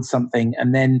and build something.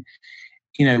 And then,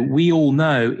 we all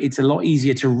know it's a lot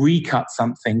easier to recut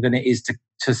something than it is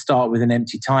to start with an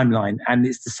empty timeline. And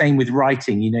it's the same with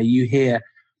writing. You hear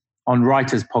on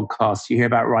writers' podcasts, you hear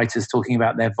about writers talking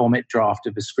about their vomit draft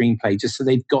of a screenplay just so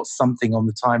they've got something on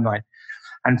the timeline.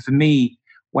 And for me,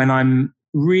 when I'm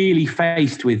really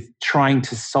faced with trying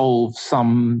to solve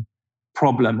some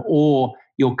problem, or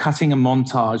you're cutting a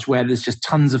montage where there's just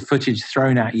tons of footage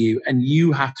thrown at you and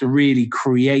you have to really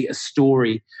create a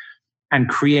story and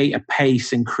create a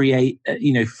pace and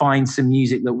find some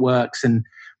music that works and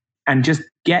just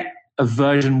get a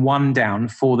version 1 down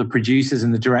for the producers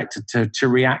and the director to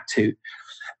react to.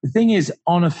 The thing is,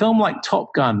 on a film like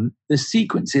Top Gun, the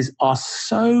sequences are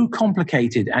so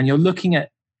complicated and you're looking at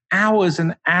hours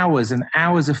and hours and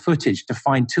hours of footage to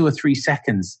find 2 or 3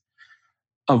 seconds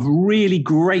of really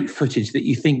great footage that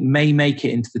you think may make it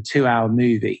into the 2-hour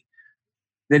movie,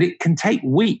 that it can take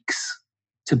weeks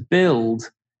to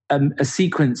build a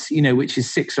sequence, which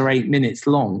is 6 or 8 minutes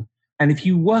long. And if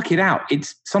you work it out,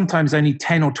 it's sometimes only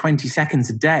 10 or 20 seconds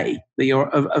a day that you're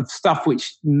of stuff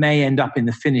which may end up in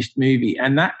the finished movie.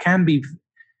 And that can be,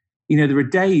 there are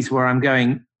days where I'm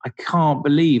going, I can't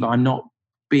believe I'm not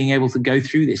being able to go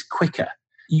through this quicker.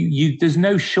 There's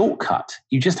no shortcut.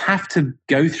 You just have to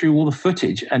go through all the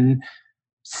footage and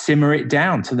simmer it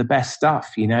down to the best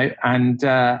stuff, and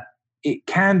it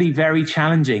can be very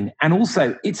challenging. And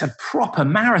also it's a proper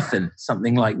marathon,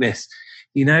 something like this,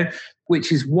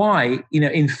 which is why,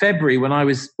 in February when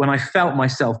I felt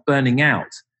myself burning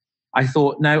out, I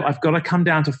thought, no, I've got to come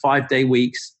down to 5-day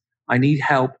weeks. I need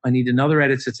help. I need another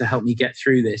editor to help me get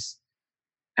through this.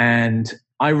 And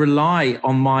I rely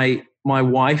on my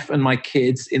wife and my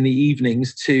kids in the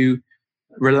evenings to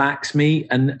relax me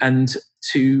and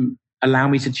to allow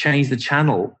me to change the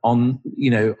channel on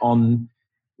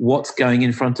what's going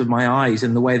in front of my eyes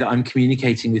and the way that I'm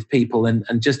communicating with people, and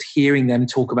just hearing them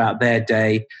talk about their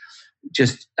day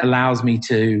just allows me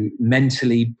to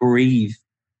mentally breathe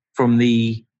from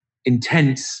the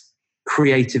intense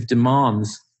creative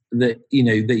demands that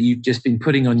you've just been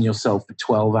putting on yourself for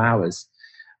 12 hours.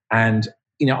 And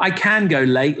I can go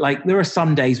late. Like, there are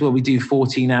some days where we do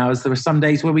 14 hours. There are some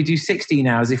days where we do 16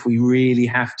 hours if we really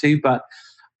have to. But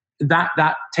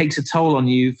that takes a toll on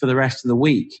you for the rest of the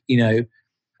week.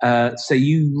 So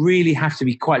you really have to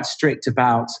be quite strict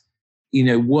about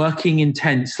working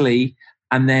intensely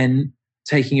and then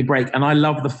taking a break. And I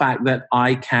love the fact that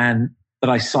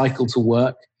I cycle to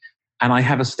work, and I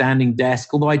have a standing desk.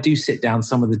 Although I do sit down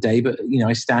some of the day, but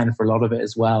I stand for a lot of it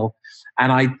as well.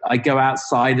 And I go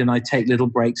outside and I take little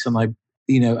breaks, and I,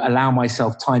 allow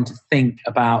myself time to think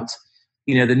about,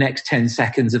 the next 10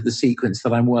 seconds of the sequence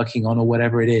that I'm working on or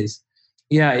whatever it is.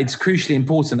 Yeah, it's crucially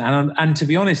important. And to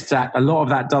be honest, Zach, a lot of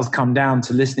that does come down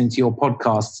to listening to your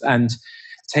podcasts and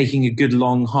taking a good,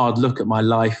 long, hard look at my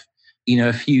life,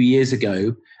 a few years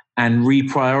ago, and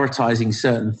reprioritizing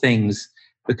certain things,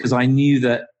 because I knew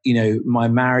that, my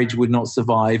marriage would not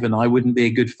survive and I wouldn't be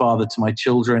a good father to my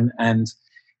children. And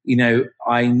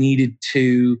I needed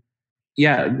to,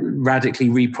 radically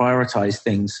reprioritize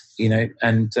things,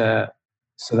 and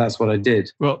so that's what I did.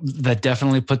 Well, that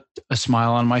definitely put a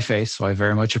smile on my face. So I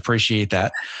very much appreciate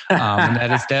that. And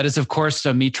that is, of course,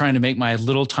 me trying to make my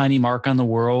little tiny mark on the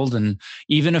world. And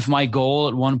even if my goal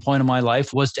at one point in my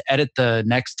life was to edit the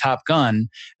next Top Gun,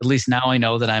 at least now I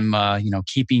know that I'm,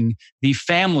 keeping the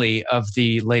family of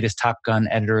the latest Top Gun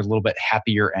editor a little bit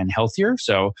happier and healthier.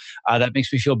 So that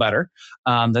makes me feel better.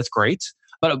 That's great.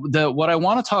 But what I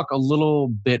want to talk a little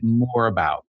bit more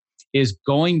about is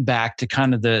going back to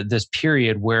kind of this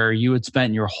period where you had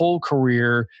spent your whole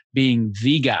career being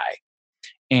the guy,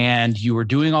 and you were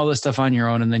doing all this stuff on your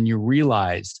own, and then you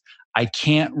realized, I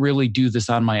can't really do this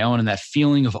on my own, and that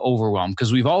feeling of overwhelm,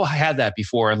 because we've all had that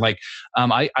before. And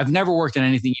I've never worked on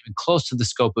anything even close to the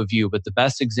scope of you, but the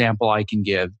best example I can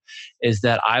give is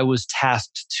that I was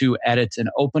tasked to edit an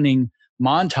opening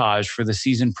montage for the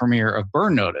season premiere of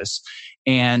Burn Notice,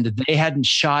 and they hadn't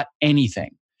shot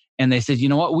anything. And they said, you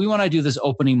know what, we want to do this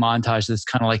opening montage that's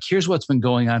kind of like, here's what's been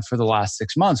going on for the last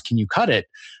 6 months. Can you cut it?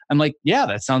 I'm like, yeah,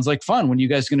 that sounds like fun. When are you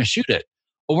guys going to shoot it?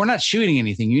 Well, we're not shooting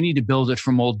anything. You need to build it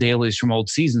from old dailies, from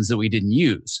old seasons that we didn't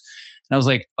use. And I was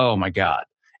like, oh my God.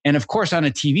 And of course, on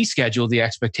a TV schedule, the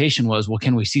expectation was, well,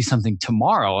 can we see something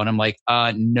tomorrow? And I'm like,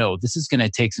 no, this is going to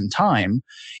take some time.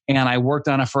 And I worked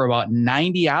on it for about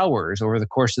 90 hours over the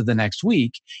course of the next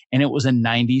week. And it was a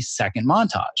 90-second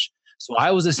montage. So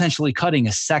I was essentially cutting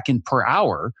a second per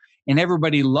hour, and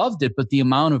everybody loved it. But the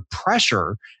amount of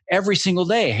pressure every single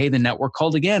day, hey, the network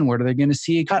called again. What are they going to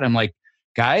see it cut? I'm like,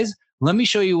 guys, let me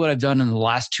show you what I've done in the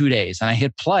last 2 days. And I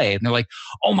hit play, and they're like,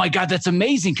 oh my God, that's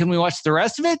amazing. Can we watch the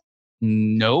rest of it?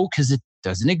 No, because it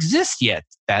doesn't exist yet.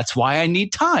 That's why I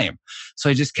need time.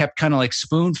 So I just kept kind of like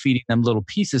spoon feeding them little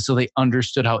pieces so they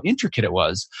understood how intricate it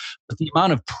was. But the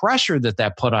amount of pressure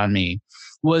that put on me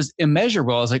was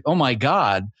immeasurable. I was like, oh my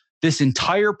God, this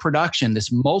entire production,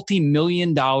 this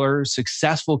multi-million-dollar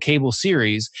successful cable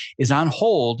series is on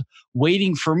hold,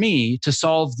 waiting for me to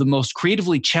solve the most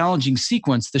creatively challenging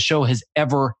sequence the show has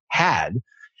ever had.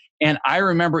 And I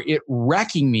remember it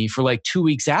wrecking me for like 2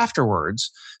 weeks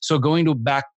afterwards. So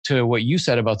back to what you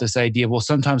said about this idea, well,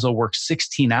 sometimes I'll work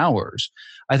 16 hours.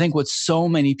 I think what so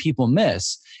many people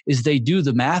miss is they do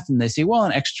the math and they say, well,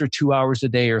 an extra 2 hours a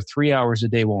day or 3 hours a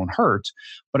day won't hurt.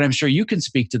 But I'm sure you can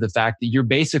speak to the fact that you're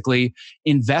basically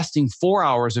investing 4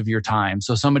 hours of your time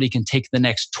so somebody can take the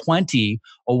next 20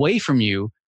 away from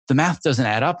you. The math doesn't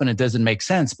add up and it doesn't make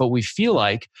sense, but we feel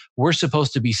like we're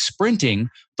supposed to be sprinting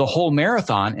the whole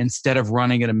marathon instead of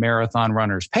running at a marathon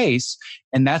runner's pace.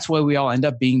 And that's why we all end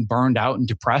up being burned out and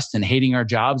depressed and hating our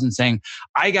jobs and saying,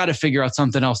 I got to figure out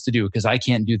something else to do because I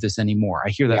can't do this anymore. I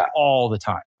hear that all the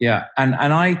time. Yeah. And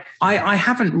I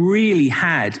haven't really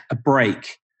had a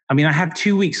break. I mean, I had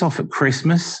 2 weeks off at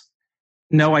Christmas.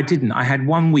 No, I didn't. I had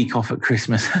 1 week off at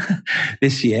Christmas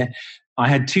this year. I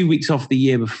had 2 weeks off the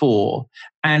year before.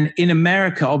 And in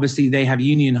America, obviously, they have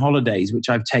union holidays, which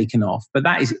I've taken off, but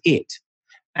that is it.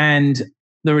 And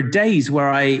there are days where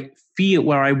I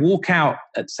walk out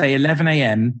at, say, 11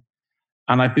 a.m.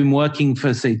 and I've been working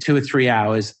for, say, 2 or 3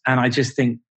 hours. And I just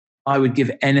think I would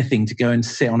give anything to go and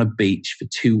sit on a beach for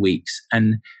 2 weeks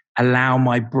and allow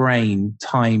my brain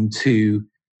time to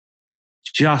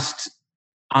just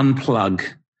unplug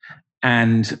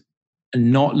and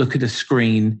not look at a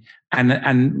screen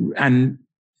and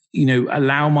you know,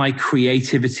 allow my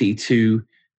creativity to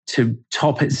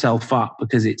top itself up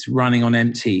because it's running on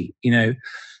empty, you know.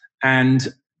 And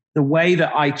the way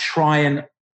that I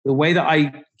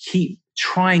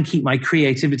keep my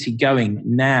creativity going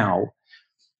now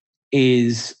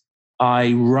is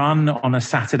I run on a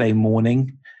Saturday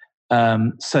morning.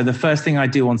 So the first thing I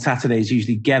do on Saturday is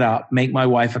usually get up, make my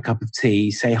wife a cup of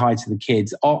tea, say hi to the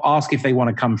kids, or ask if they want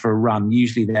to come for a run.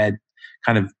 Usually they're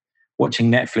kind of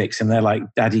watching Netflix and they're like,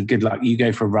 Daddy, good luck. You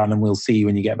go for a run and we'll see you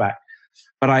when you get back.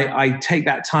 But I take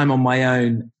that time on my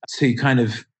own to kind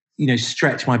of,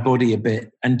 stretch my body a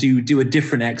bit and do a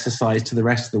different exercise to the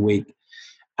rest of the week.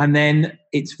 And then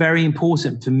it's very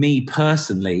important for me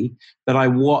personally that I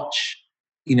watch,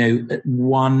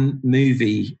 one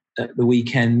movie at the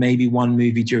weekend, maybe one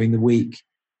movie during the week,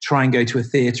 try and go to a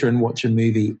theater and watch a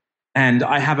movie. And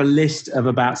I have a list of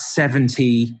about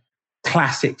 70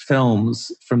 classic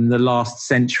films from the last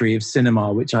century of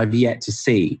cinema, which I've yet to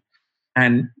see.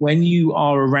 And when you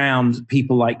are around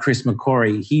people like Chris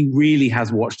McQuarrie, he really has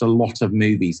watched a lot of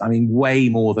movies. I mean, way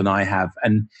more than I have.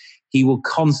 And he will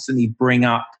constantly bring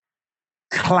up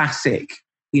classic,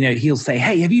 he'll say,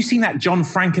 hey, have you seen that John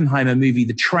Frankenheimer movie,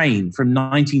 The Train from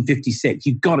 1956?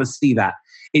 You've got to see that.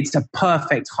 It's a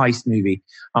perfect heist movie.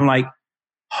 I'm like,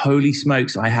 holy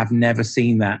smokes, I have never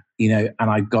seen that, and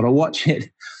I've got to watch it.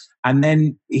 And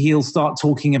then he'll start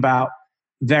talking about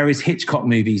various Hitchcock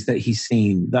movies that he's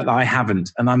seen that I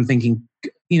haven't. And I'm thinking,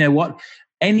 you know what?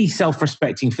 Any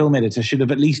self-respecting film editor should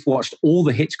have at least watched all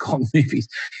the Hitchcock movies,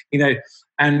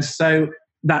 And so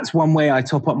that's one way I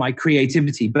top up my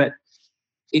creativity. But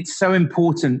it's so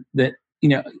important that,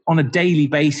 on a daily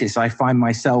basis, I find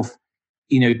myself,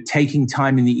 taking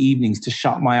time in the evenings to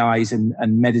shut my eyes and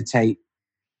meditate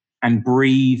and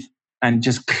breathe and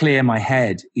just clear my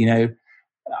head.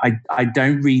 I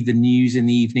don't read the news in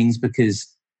the evenings because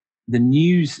the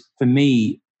news, for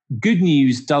me, good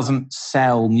news doesn't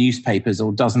sell newspapers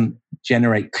or doesn't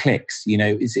generate clicks.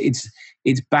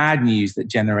 It's bad news that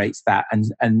generates that,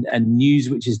 and news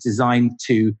which is designed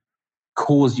to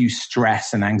cause you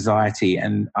stress and anxiety.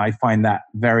 And I find that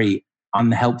very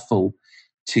unhelpful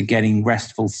to getting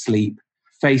restful sleep.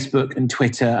 Facebook and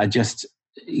Twitter are just,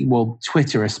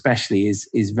 Twitter especially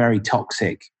is very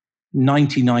toxic.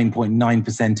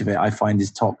 99.9% of it I find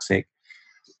is toxic.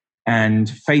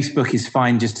 And Facebook is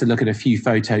fine just to look at a few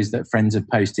photos that friends have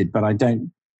posted, but I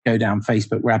don't go down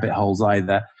Facebook rabbit holes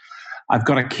either. I've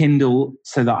got a Kindle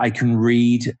so that I can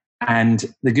read. And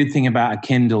the good thing about a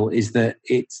Kindle is that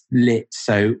it's lit.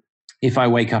 So if I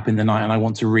wake up in the night and I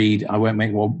want to read, I won't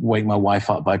wake my wife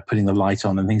up by putting the light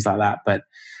on and things like that. But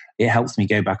it helps me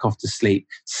go back off to sleep.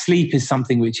 Sleep is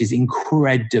something which is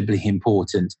incredibly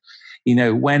important.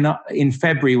 When in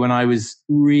February, when I was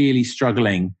really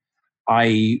struggling,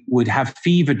 I would have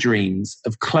fever dreams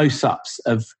of close-ups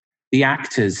of the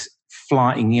actors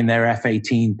flying in their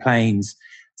F-18 planes.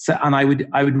 So, and I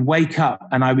would wake up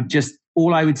and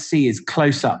all I would see is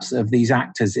close-ups of these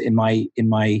actors in my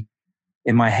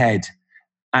head.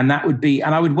 And I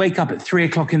would wake up at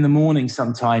 3:00 in the morning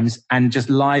sometimes and just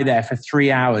lie there for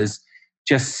 3 hours,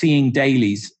 just seeing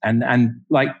dailies and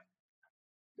like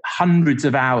hundreds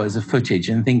of hours of footage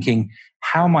and thinking,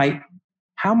 how am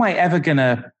I ever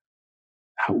gonna,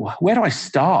 where do I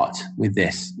start with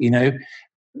this?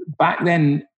 Back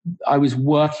then I was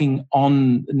working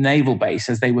on naval base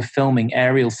as they were filming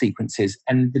aerial sequences,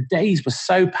 and the days were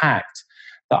so packed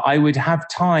that I would have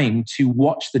time to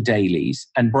watch the dailies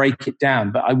and break it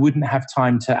down, but I wouldn't have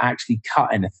time to actually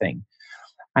cut anything.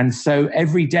 And so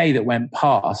every day that went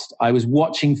past, I was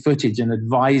watching footage and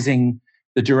advising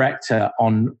the director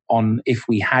on if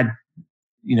we had,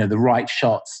 the right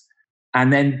shots.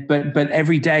 And then, but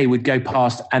every day would go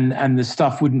past and the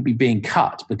stuff wouldn't be being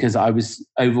cut because I was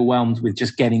overwhelmed with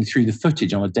just getting through the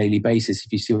footage on a daily basis,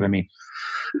 if you see what I mean.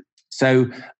 So,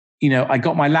 I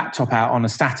got my laptop out on a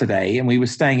Saturday and we were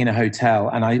staying in a hotel,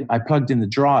 and I plugged in the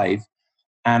drive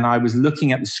and I was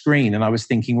looking at the screen and I was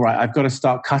thinking, right, I've got to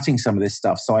start cutting some of this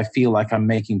stuff so I feel like I'm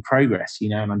making progress,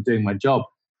 and I'm doing my job.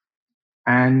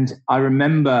 And I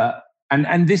remember,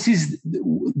 and this is,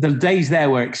 the days there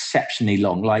were exceptionally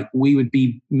long. Like we would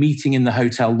be meeting in the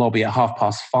hotel lobby at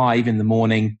 5:30 in the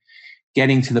morning,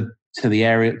 getting to the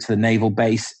area, to the naval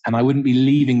base, and I wouldn't be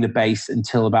leaving the base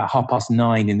until about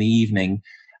 9:30 in the evening,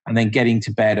 and then getting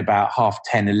to bed about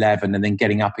 10:30, 11, and then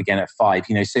getting up again at 5.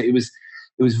 So it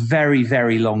was very,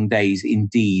 very long days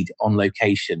indeed on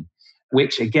location.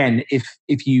 Which again,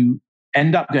 if you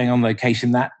end up going on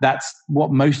location, that's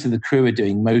what most of the crew are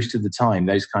doing most of the time,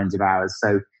 those kinds of hours.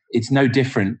 So it's no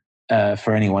different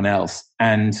for anyone else.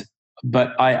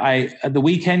 But the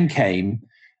weekend came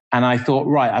and I thought,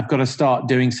 right, I've got to start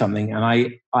doing something. And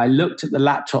I looked at the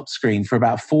laptop screen for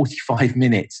about 45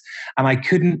 minutes and I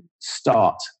couldn't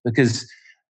start because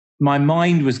my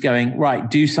mind was going, right,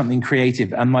 do something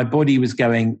creative. And my body was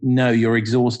going, no, you're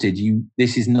exhausted.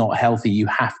 This is not healthy. You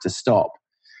have to stop.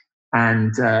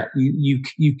 And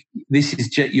this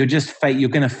is you're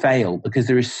going to fail because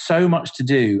there is so much to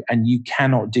do, and you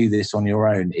cannot do this on your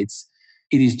own. It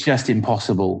is just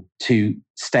impossible to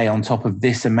stay on top of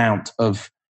this amount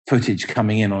of footage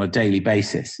coming in on a daily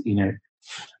basis.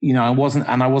 I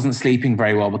wasn't sleeping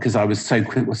very well because I was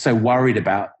so worried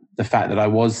about the fact that I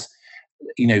was,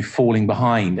 falling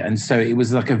behind. And so it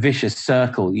was like a vicious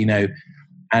circle,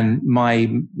 and my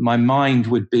mind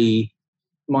would be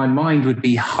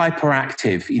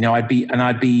hyperactive.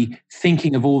 I'd be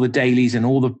thinking of all the dailies and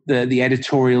all the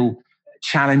editorial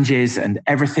challenges and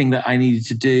everything that I needed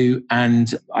to do.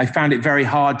 And I found it very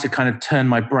hard to kind of turn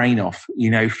my brain off,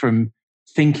 from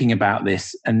thinking about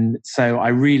this. And so I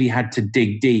really had to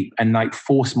dig deep and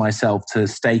force myself to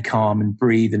stay calm and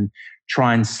breathe and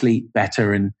try and sleep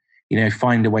better and,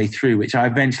 find a way through, which I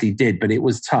eventually did, but it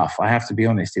was tough. I have to be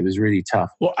honest. It was really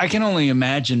tough. Well, I can only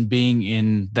imagine being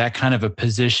in that kind of a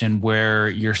position where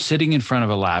you're sitting in front of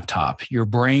a laptop, your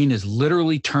brain is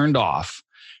literally turned off,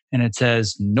 and it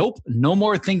says, nope, no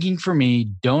more thinking for me.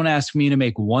 Don't ask me to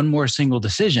make one more single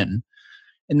decision.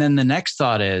 And then the next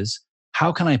thought is,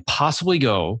 how can I possibly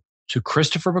go to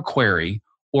Christopher McQuarrie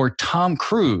or Tom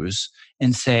Cruise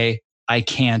and say, I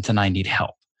can't and I need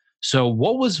help? So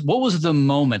what was the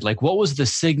moment? What was the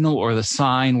signal or the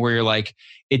sign where you're like,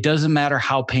 it doesn't matter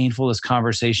how painful this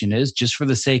conversation is, just for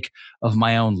the sake of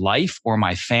my own life or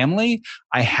my family,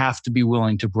 I have to be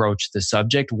willing to broach the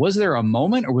subject? Was there a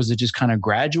moment, or was it just kind of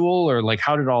gradual, or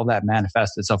how did all that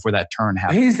manifest itself where that turn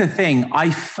happened? Here's the thing.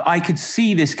 I could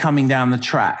see this coming down the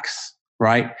tracks,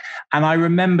 right? And I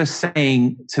remember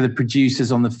saying to the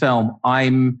producers on the film,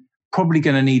 I'm probably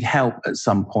going to need help at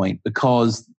some point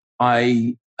because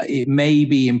it may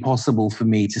be impossible for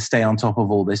me to stay on top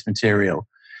of all this material.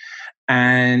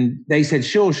 And they said,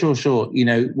 sure.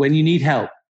 When you need help,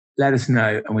 let us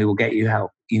know and we will get you help,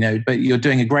 but you're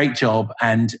doing a great job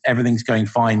and everything's going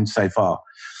fine so far.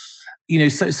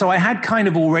 So I had kind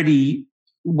of already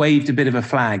waved a bit of a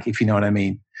flag, if you know what I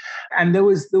mean. And there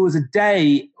was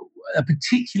a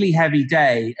particularly heavy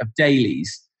day of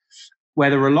dailies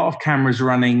where there were a lot of cameras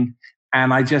running.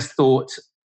 And I just thought,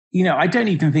 I don't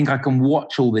even think I can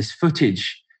watch all this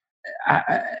footage,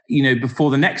 before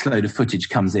the next load of footage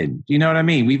comes in. Do you know what I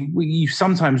mean?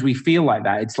 Sometimes we feel like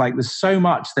that. It's like there's so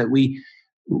much that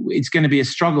it's going to be a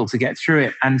struggle to get through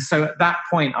it. And so at that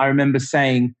point, I remember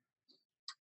saying,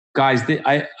 guys,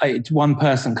 one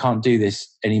person can't do this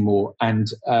anymore.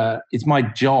 And it's my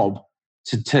job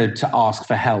to ask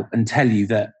for help and tell you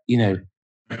that,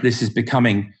 this is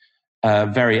becoming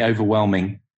very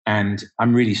overwhelming. And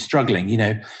I'm really struggling.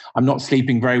 I'm not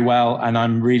sleeping very well, and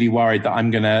I'm really worried that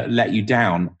I'm going to let you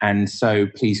down. And so,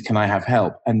 please, can I have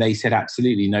help? And they said,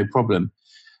 absolutely, no problem.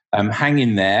 Hang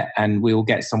in there, and we'll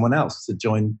get someone else to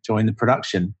join the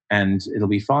production, and it'll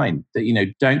be fine.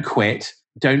 Don't quit.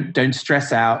 Don't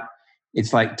stress out.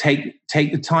 It's like take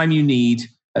the time you need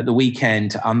at the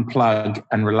weekend to unplug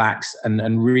and relax,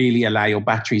 and really allow your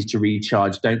batteries to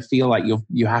recharge. Don't feel like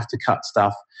you have to cut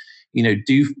stuff.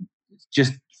 Do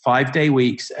just 5-day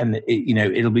weeks, and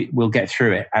we'll get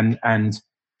through it. And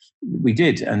we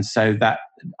did. And so that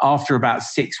after about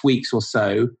 6 weeks or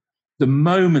so, the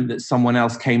moment that someone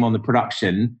else came on the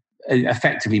production,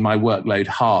 effectively my workload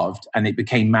halved and it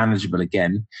became manageable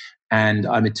again. And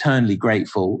I'm eternally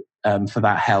grateful for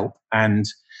that help. And,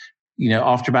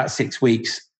 after about 6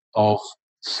 weeks of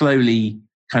slowly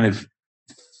kind of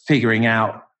figuring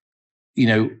out,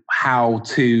 how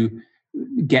to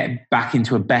get back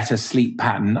into a better sleep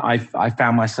pattern, I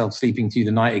found myself sleeping through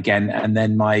the night again, and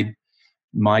then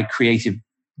my creative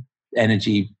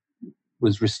energy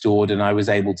was restored, and I was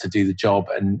able to do the job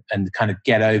and kind of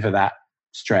get over that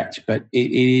stretch. But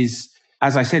it is,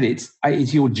 as I said, it's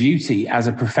your duty as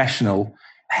a professional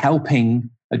helping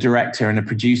a director and a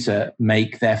producer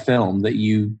make their film that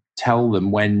you tell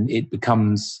them when it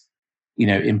becomes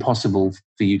impossible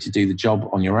for you to do the job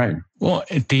on your own. Well,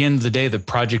 at the end of the day, the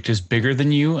project is bigger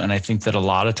than you. And I think that a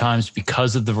lot of times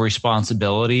because of the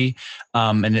responsibility,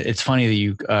 and it's funny that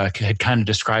you had kind of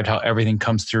described how everything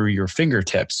comes through your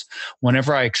fingertips.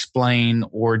 Whenever I explain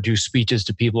or do speeches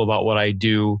to people about what I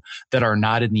do that are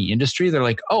not in the industry, they're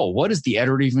like, oh, what does the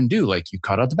editor even do? You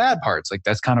cut out the bad parts.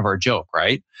 That's kind of our joke,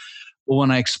 right? Well,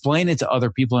 when I explain it to other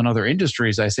people in other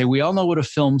industries, I say, we all know what a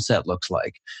film set looks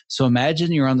like. So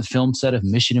imagine you're on the film set of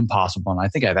Mission Impossible. And I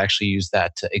think I've actually used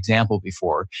that example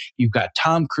before. You've got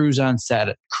Tom Cruise on set,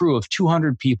 a crew of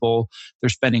 200 people. They're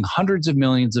spending hundreds of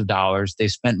millions of dollars. They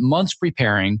spent months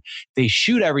preparing. They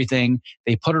shoot everything.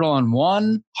 They put it all on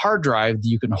one hard drive that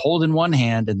you can hold in one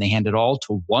hand, and they hand it all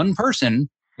to one person.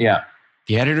 Yeah.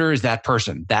 The editor is that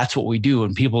person. That's what we do.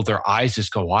 And people, their eyes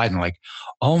just go wide and like,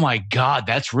 oh my God,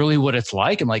 that's really what it's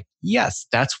like. I'm like, yes,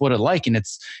 that's what it's like. And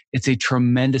it's a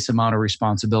tremendous amount of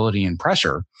responsibility and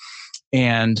pressure.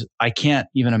 And I can't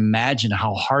even imagine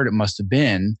how hard it must have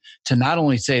been to not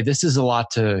only say this is a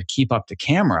lot to keep up to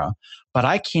camera, but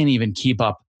I can't even keep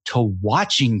up to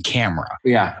watching camera.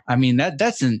 Yeah. I mean,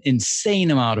 that's an insane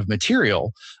amount of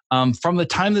material. From the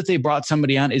time that they brought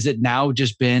somebody on, is it now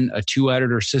just been a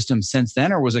 2-editor system since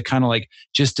then? Or was it kind of like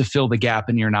just to fill the gap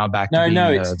and you're now back to being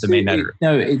the main editor?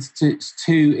 It's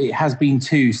two. It has been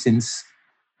 2 since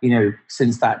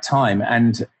that time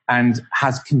and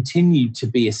has continued to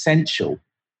be essential.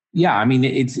 Yeah, I mean,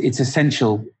 it's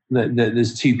essential that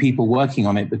there's 2 people working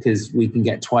on it because we can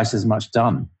get twice as much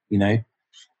done,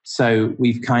 So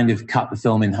we've kind of cut the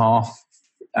film in half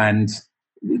and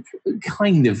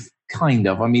kind of.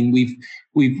 I mean,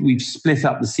 we've split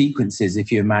up the sequences, if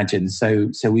you imagine.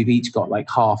 So we've each got like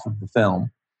half of the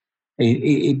film.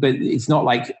 But it's not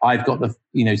like I've got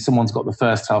someone's got the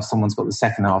first half, someone's got the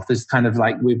second half. There's kind of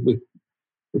like we're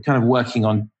kind of working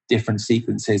on different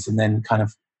sequences and then kind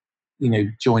of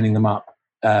joining them up,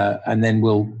 and then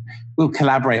we'll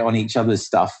collaborate on each other's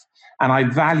stuff. And I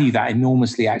value that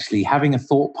enormously. Actually, having a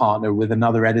thought partner with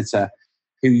another editor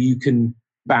who you can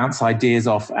bounce ideas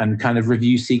off and kind of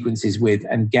review sequences with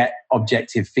and get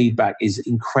objective feedback is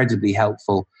incredibly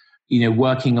helpful.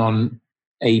 Working on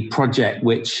a project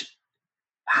which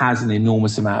has an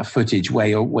enormous amount of footage where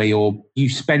you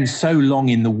spend so long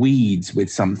in the weeds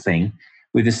with something,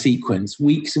 with a sequence,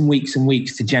 weeks and weeks and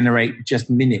weeks to generate just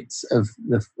minutes of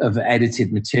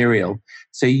edited material.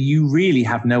 So you really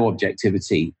have no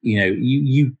objectivity.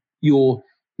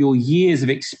 Your years of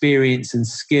experience and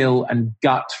skill and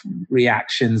gut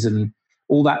reactions and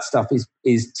all that stuff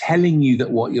is telling you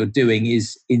that what you're doing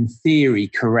is in theory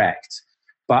correct.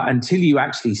 But until you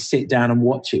actually sit down and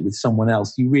watch it with someone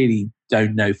else, you really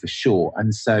don't know for sure.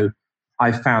 And so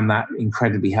I found that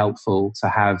incredibly helpful to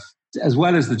have, as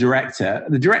well as the director.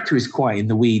 The director is quite in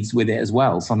the weeds with it as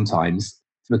well sometimes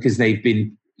because they've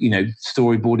been,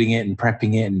 storyboarding it and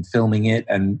prepping it and filming it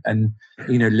and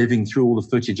living through all the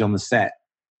footage on the set.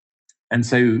 And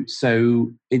so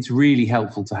it's really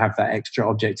helpful to have that extra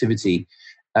objectivity,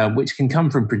 which can come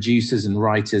from producers and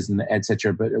writers and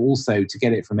etc. But also to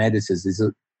get it from editors is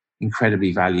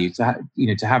incredibly valuable.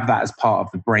 To have that as part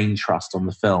of the brain trust on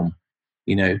the film,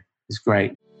 is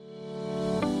great.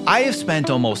 I have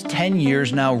spent almost 10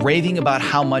 years now raving about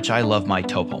how much I love my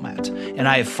Topomat, and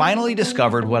I have finally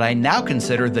discovered what I now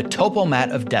consider the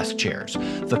Topomat of desk chairs,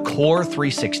 the Core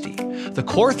 360. The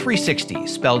Core 360,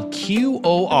 spelled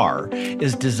QOR,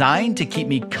 is designed to keep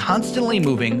me constantly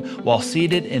moving while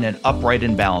seated in an upright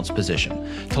and balanced position.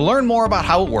 To learn more about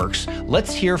how it works,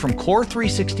 let's hear from Core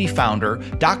 360 founder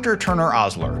Dr. Turner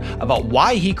Osler about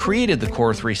why he created the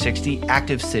Core 360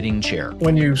 active sitting chair.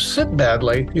 When you sit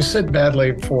badly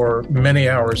for many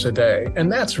hours a day,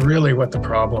 and that's really what the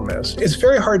problem is. It's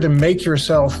very hard to make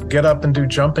yourself get up and do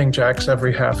jumping jacks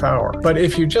every half hour. But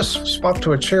if you just swap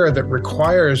to a chair that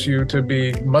requires you to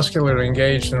be muscularly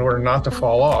engaged in order not to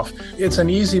fall off, it's an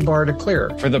easy bar to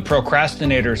clear. For the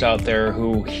procrastinators out there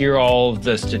who hear all of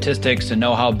the statistics and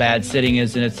know how bad sitting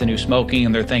is and it's the new smoking,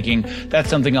 and they're thinking, that's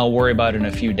something I'll worry about in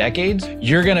a few decades,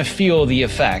 you're going to feel the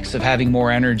effects of having more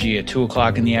energy at 2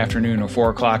 o'clock in the afternoon or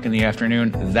 4 o'clock in the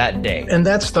afternoon that day. And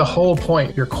that's the whole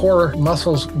point. Your core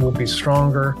muscles will be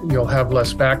stronger. You'll have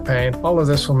less back pain. All of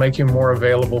this will make you more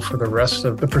available for the rest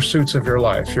of the pursuits of your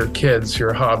life, your kids,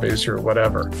 your hobbies, your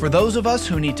whatever. For those of us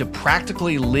who need to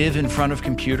practically live in front of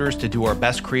computers to do our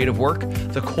best creative work,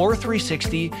 the Core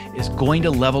 360 is going to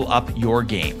level up your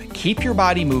game. Keep your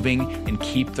body moving and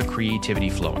keep the creativity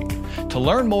flowing. To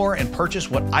learn more and purchase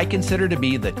what I consider to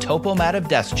be the Topomat of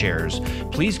desk chairs,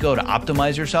 please go to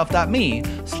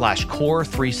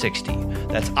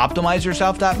optimizeyourself.me/core360. That's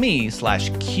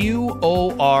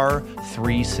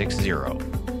optimizeyourself.me/QOR360.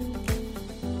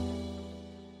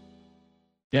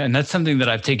 Yeah, and that's something that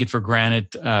I've taken for granted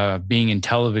being in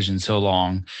television so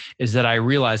long, is that I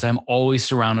realize I'm always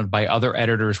surrounded by other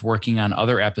editors working on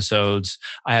other episodes.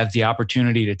 I have the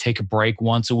opportunity to take a break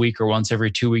once a week or once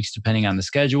every 2 weeks, depending on the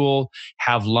schedule,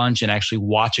 have lunch and actually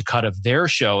watch a cut of their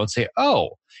show and say,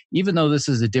 oh, even though this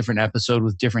is a different episode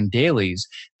with different dailies,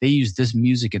 they use this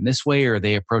music in this way or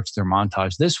they approach their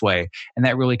montage this way. And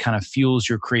that really kind of fuels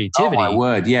your creativity. Oh, my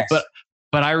word, yes.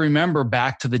 But I remember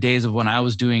back to the days of when I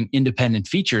was doing independent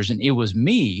features and it was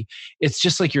me. It's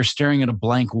just like you're staring at a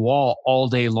blank wall all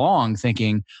day long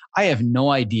thinking, I have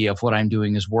no idea if what I'm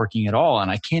doing is working at all. And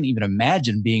I can't even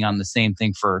imagine being on the same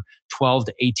thing for 12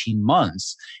 to 18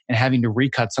 months and having to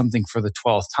recut something for the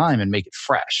 12th time and make it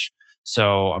fresh.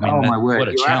 So, I mean, my word. what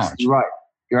a You're challenge. Absolutely right.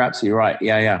 You're absolutely right.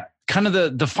 Yeah. Kind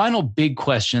of the final big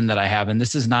question that I have, and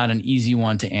this is not an easy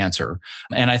one to answer.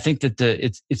 And I think that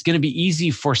it's going to be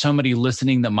easy for somebody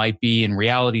listening that might be in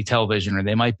reality television, or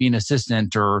they might be an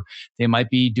assistant, or they might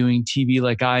be doing TV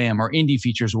like I am, or indie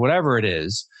features, whatever it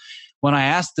is. When I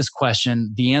ask this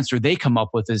question, the answer they come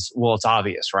up with is, well, it's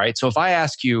obvious, right? So if I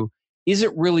ask you, is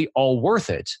it really all worth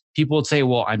it? People would say,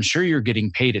 well, I'm sure you're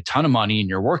getting paid a ton of money and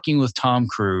you're working with Tom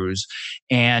Cruise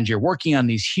and you're working on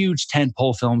these huge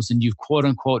tentpole films and you've quote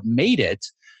unquote made it.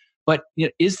 But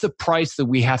is the price that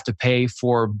we have to pay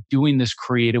for doing this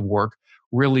creative work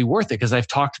really worth it? Because I've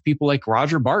talked to people like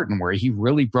Roger Barton, where he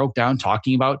really broke down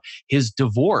talking about his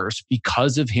divorce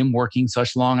because of him working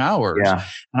such long hours. Yeah.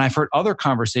 And I've heard other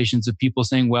conversations of people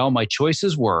saying, well, my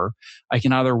choices were, I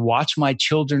can either watch my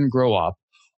children grow up,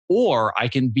 or I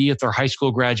can be at their high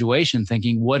school graduation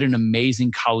thinking, what an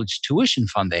amazing college tuition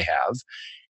fund they have.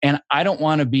 And I don't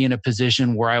want to be in a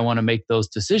position where I want to make those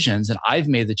decisions. And I've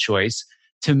made the choice.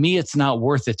 To me, it's not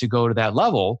worth it to go to that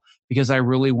level, because I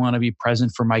really want to be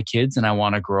present for my kids and I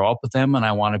want to grow up with them and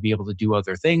I want to be able to do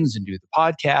other things and do the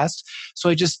podcast. So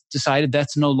I just decided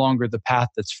that's no longer the path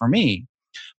that's for me.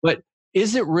 But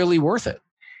is it really worth it?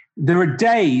 There are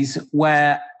days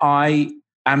where I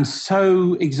am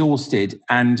so exhausted,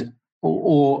 and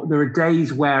or there are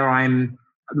days where I'm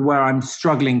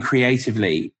struggling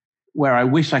creatively, where I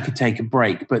wish I could take a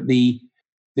break, but the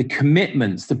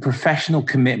commitments, the professional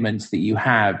commitments that you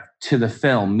have to the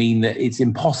film mean that it's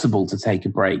impossible to take a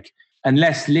break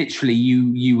unless literally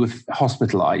you were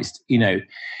hospitalized,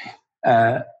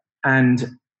 and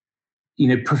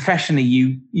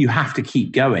professionally you have to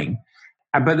keep going.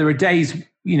 But there are days,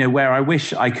 where I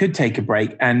wish I could take a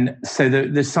break. And so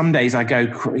there's some days I go,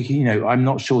 I'm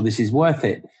not sure this is worth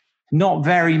it. Not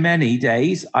very many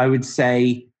days, I would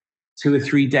say 2 or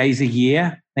 3 days a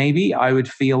year, maybe I would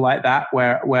feel like that,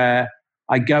 where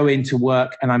I go into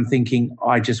work and I'm thinking,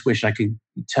 I just wish I could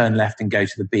turn left and go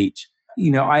to the beach.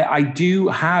 I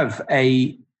do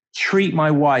treat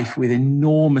my wife with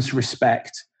enormous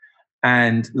respect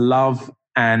and love,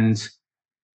 and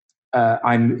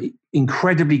I'm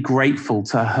incredibly grateful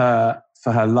to her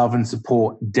for her love and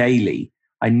support daily.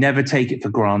 I never take it for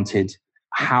granted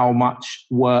how much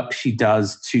work she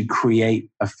does to create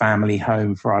a family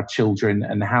home for our children,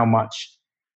 and how much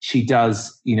she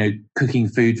does, cooking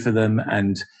food for them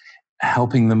and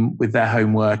helping them with their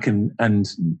homework and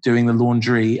doing the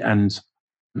laundry and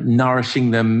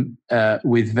nourishing them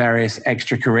with various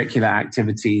extracurricular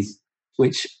activities,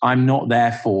 which I'm not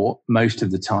there for most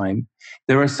of the time.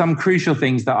 There are some crucial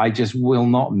things that I just will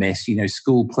not miss,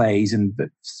 school plays and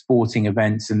sporting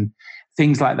events and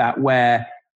things like that, where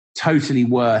totally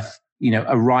worth,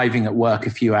 arriving at work a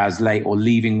few hours late or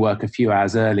leaving work a few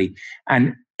hours early.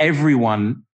 And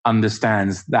everyone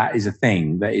understands that is a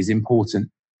thing that is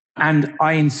important. And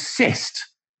I insist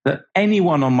that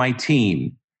anyone on my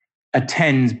team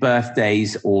attends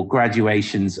birthdays or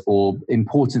graduations or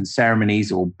important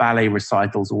ceremonies or ballet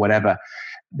recitals or whatever.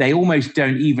 They almost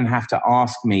don't even have to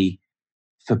ask me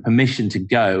for permission to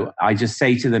go. I just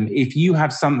say to them, if you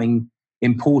have something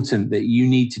important that you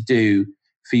need to do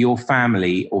for your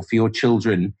family or for your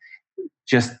children,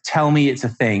 just tell me it's a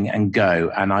thing and go.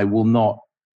 And I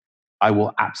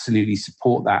will absolutely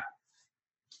support that,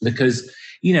 because,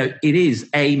 it is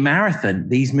a marathon.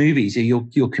 These movies,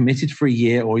 you're committed for a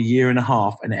year or a year and a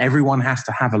half, and everyone has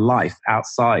to have a life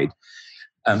outside.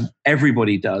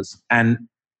 Everybody does. And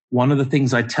one of the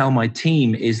things I tell my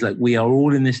team is that we are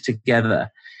all in this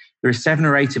together. There are 7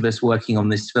 or 8 of us working on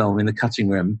this film in the cutting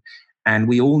room, and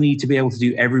we all need to be able to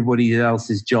do everybody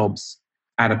else's jobs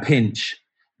at a pinch,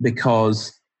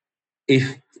 because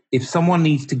if someone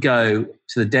needs to go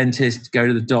to the dentist, go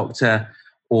to the doctor,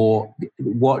 or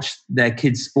watch their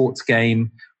kid's sports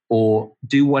game, or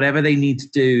do whatever they need to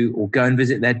do, or go and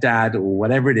visit their dad, or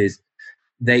whatever it is,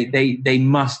 they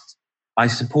must. I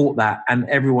support that, and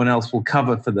everyone else will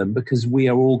cover for them, because we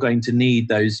are all going to need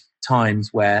those times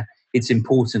where it's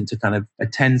important to kind of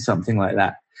attend something like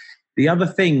that. The other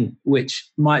thing which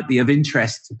might be of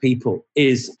interest to people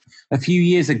is, a few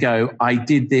years ago, I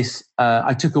did this.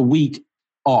 I took a week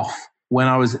off when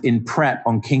I was in prep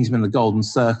on Kingsman: The Golden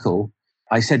Circle.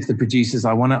 I said to the producers,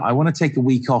 I want to take a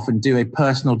week off and do a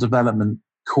personal development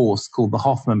course called the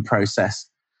Hoffman Process,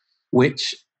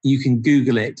 which you can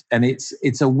Google it. And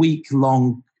it's a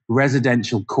week-long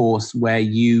residential course where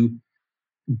you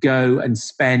go and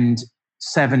spend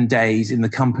 7 days in the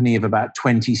company of about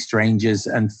 20 strangers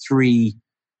and 3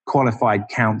 qualified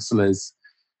counselors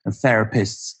and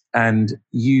therapists. And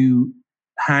you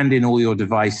hand in all your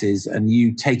devices and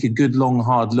you take a good, long,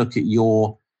 hard look at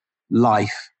your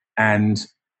life and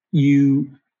you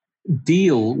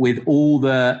deal with all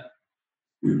the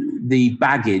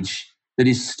baggage that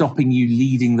is stopping you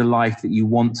leading the life that you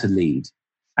want to lead.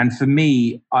 And for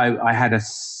me, I had a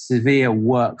severe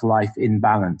work-life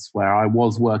imbalance where I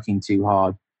was working too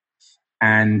hard.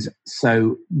 And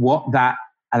so what that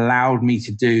allowed me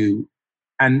to do,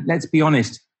 and let's be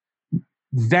honest,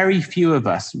 very few of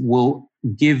us will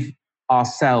give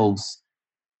ourselves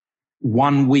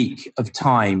 1 week of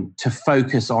time to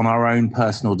focus on our own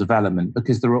personal development,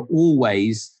 because there are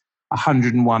always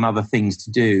 101 other things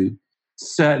to do.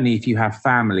 Certainly if you have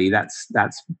family, that's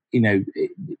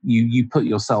you put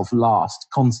yourself last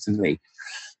constantly.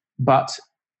 But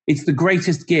it's the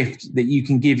greatest gift that you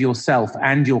can give yourself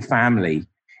and your family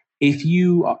if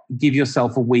you give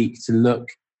yourself a week to look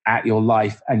at your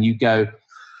life and you go,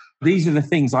 these are the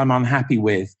things I'm unhappy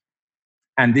with,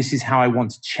 and this is how I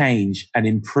want to change and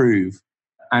improve.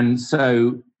 And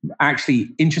so actually,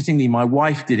 interestingly, my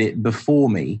wife did it before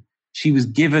me. She was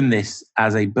given this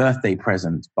as a birthday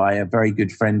present by a very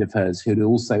good friend of hers who had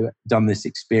also done this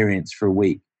experience for a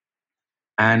week.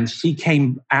 And she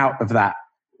came out of that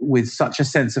with such a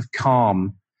sense of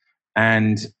calm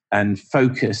and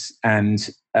focus and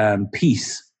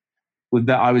peace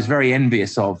that I was very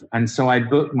envious of. And so I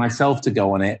booked myself to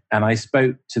go on it. And I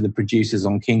spoke to the producers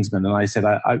on Kingsman and I said,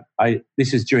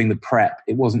 this is during the prep.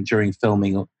 It wasn't during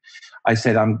filming. I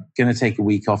said, I'm going to take a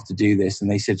week off to do this.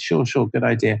 And they said, sure, good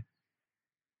idea.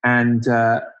 And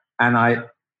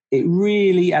it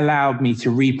really allowed me to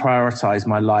reprioritize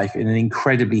my life in an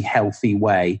incredibly healthy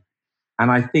way.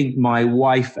 And I think my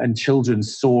wife and children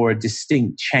saw a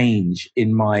distinct change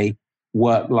in my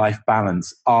work-life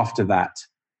balance after that,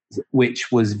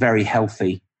 which was very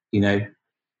healthy,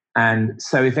 And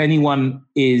so if anyone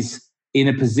is in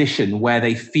a position where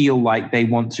they feel like they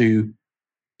want to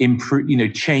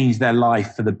improve, change their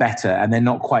life for the better, and they're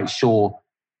not quite sure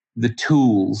the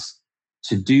tools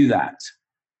to do that,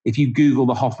 if you Google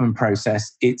the Hoffman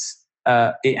process, it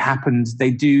happens.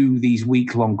 They do these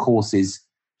week-long courses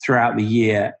throughout the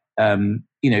year, 4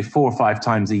 or 5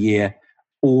 times a year,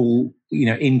 all,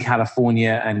 in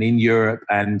California and in Europe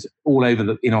and all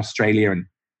over in Australia and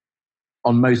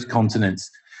on most continents.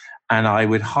 And I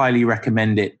would highly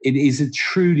recommend it. It is a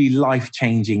truly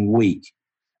life-changing week,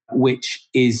 which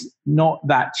is not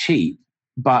that cheap,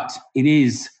 but it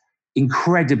is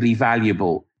incredibly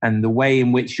valuable. And the way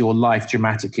in which your life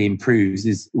dramatically improves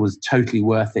was totally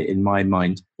worth it in my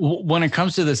mind. When it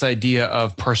comes to this idea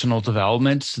of personal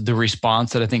development, the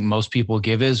response that I think most people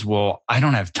give is, well, I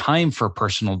don't have time for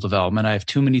personal development. I have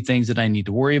too many things that I need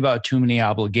to worry about, too many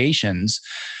obligations.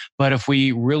 But if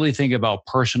we really think about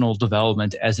personal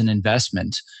development as an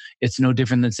investment, it's no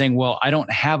different than saying, well, I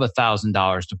don't have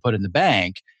 $1,000 to put in the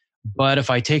bank, but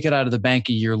if I take it out of the bank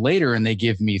a year later and they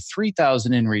give me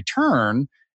 $3,000 in return,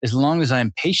 as long as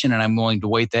I'm patient and I'm willing to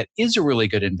wait, that is a really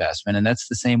good investment. And that's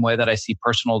the same way that I see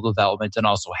personal development and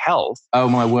also health. Oh,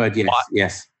 my word. Yes.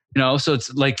 Yes. So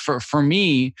it's like for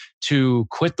me to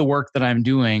quit the work that I'm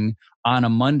doing on a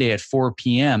Monday at 4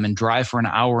 p.m. and drive for an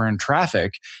hour in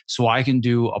traffic so I can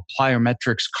do a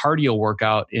plyometrics cardio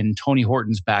workout in Tony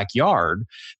Horton's backyard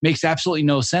makes absolutely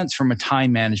no sense from a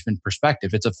time management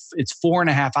perspective. It's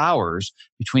 4.5 hours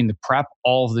between the prep,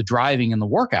 all of the driving and the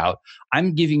workout.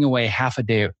 I'm giving away half a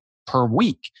day per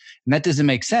week. And that doesn't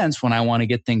make sense when I want to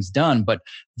get things done. But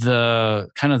the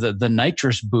kind of the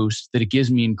nitrous boost that it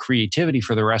gives me in creativity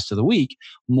for the rest of the week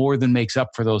more than makes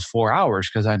up for those 4 hours,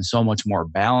 because I'm so much more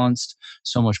balanced,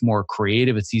 so much more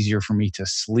creative. It's easier for me to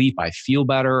sleep. I feel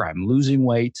better. I'm losing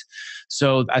weight.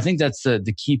 So I think that's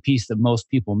the key piece that most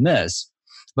people miss.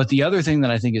 But the other thing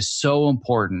that I think is so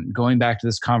important, going back to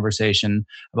this conversation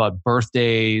about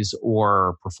birthdays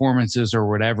or performances or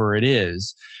whatever it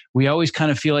is, we always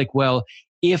kind of feel like, well,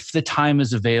 if the time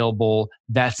is available,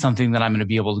 that's something that I'm going to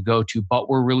be able to go to, but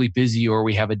we're really busy or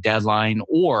we have a deadline,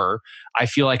 or I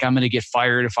feel like I'm going to get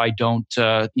fired if I don't,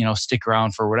 stick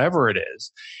around for whatever it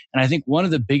is. And I think one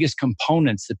of the biggest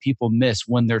components that people miss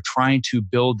when they're trying to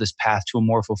build this path to a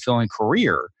more fulfilling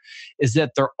career is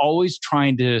that they're always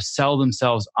trying to sell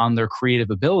themselves on their creative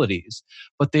abilities,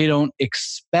 but they don't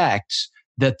expect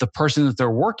that the person that they're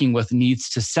working with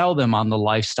needs to sell them on the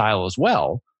lifestyle as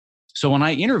well. So when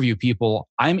I interview people,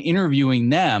 I'm interviewing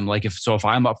them. If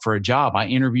I'm up for a job, I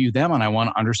interview them and I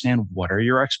want to understand, what are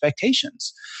your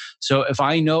expectations? So if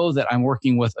I know that I'm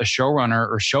working with a showrunner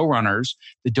or showrunners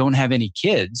that don't have any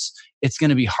kids, it's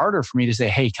going to be harder for me to say,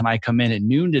 hey, can I come in at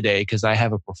noon today because I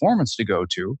have a performance to go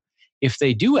to? If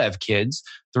they do have kids,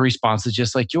 the response is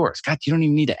just like yours. God, you don't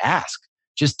even need to ask.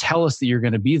 Just tell us that you're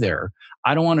going to be there.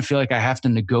 I don't want to feel like I have to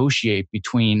negotiate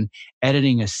between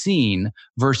editing a scene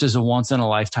versus a once in a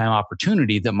lifetime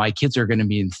opportunity that my kids are going to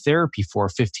be in therapy for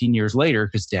 15 years later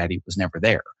because daddy was never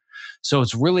there. So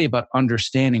it's really about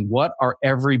understanding what are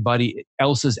everybody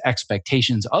else's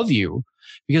expectations of you.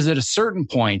 Because at a certain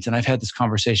point, and I've had this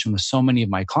conversation with so many of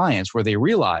my clients where they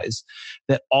realize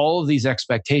that all of these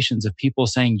expectations of people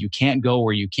saying you can't go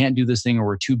or you can't do this thing or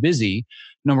we're too busy,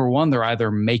 number one, they're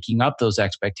either making up those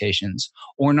expectations,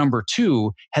 or number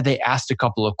two, had they asked a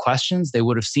couple of questions, they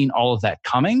would have seen all of that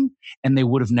coming and they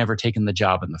would have never taken the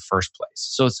job in the first place.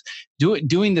 So it's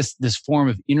doing this form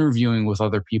of interviewing with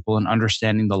other people and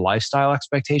understanding the lifestyle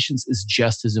expectations is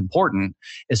just as important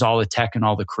as all the tech and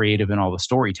all the creative and all the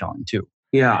storytelling too.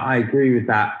 Yeah, I agree with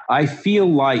that. I feel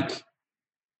like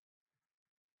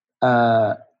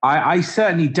I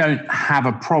certainly don't have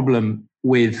a problem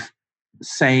with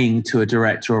saying to a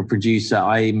director or producer,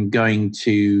 I'm going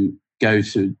to go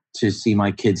to see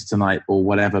my kids tonight or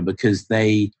whatever, because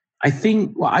maybe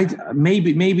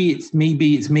it's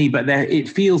me, but it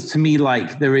feels to me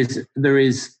like there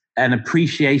is an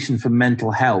appreciation for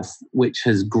mental health, which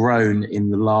has grown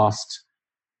in the last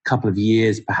couple of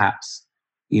years, perhaps.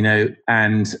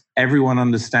 And everyone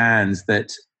understands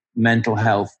that mental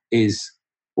health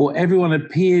or everyone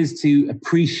appears to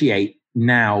appreciate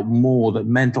now more that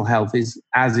mental health is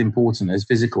as important as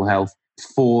physical health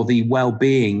for the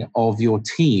well-being of your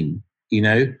team.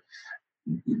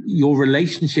 Your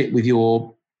relationship with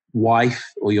your wife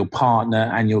or your partner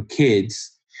and your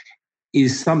kids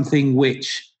is something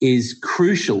which is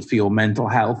crucial for your mental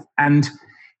health. And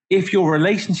if your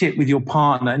relationship with your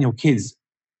partner and your kids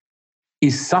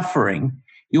is suffering,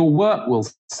 your work will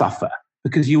suffer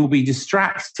because you will be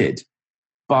distracted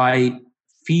by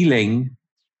feeling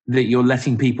that you're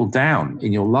letting people down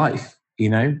in your life,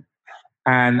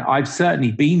 And I've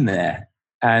certainly been there.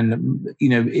 And,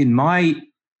 in my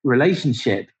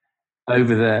relationship I've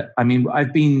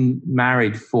been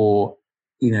married for,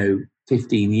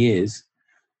 15 years,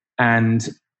 and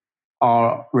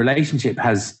our relationship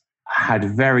has had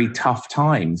very tough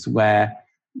times where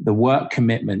the work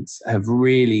commitments have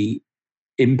really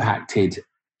impacted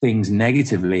things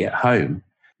negatively at home.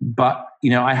 But,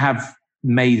 I have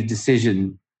made a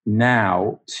decision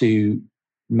now to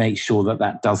make sure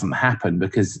that doesn't happen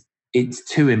because it's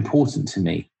too important to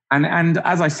me. And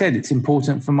as I said, it's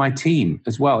important for my team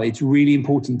as well. It's really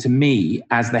important to me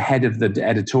as the head of the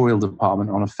editorial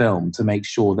department on a film to make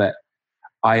sure that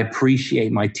I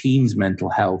appreciate my team's mental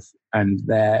health and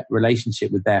their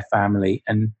relationship with their family.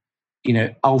 And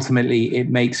ultimately it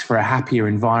makes for a happier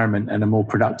environment and a more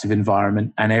productive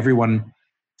environment, and everyone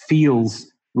feels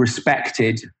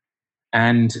respected.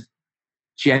 And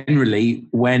generally,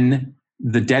 when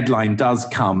the deadline does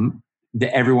come,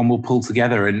 that everyone will pull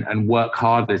together and work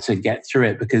harder to get through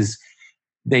it because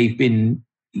they've been,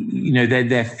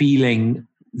 they're feeling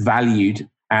valued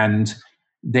and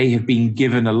they have been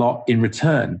given a lot in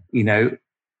return,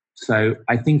 So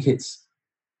I think it's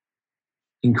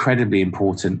incredibly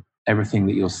important, everything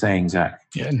that you're saying, Zach.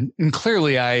 Yeah, and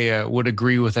clearly I would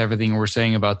agree with everything we're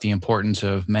saying about the importance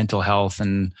of mental health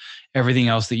and everything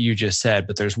else that you just said.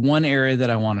 But there's one area that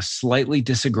I want to slightly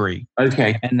disagree.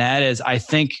 Okay. And that is, I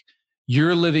think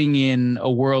you're living in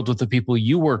a world with the people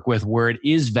you work with where it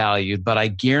is valued, but I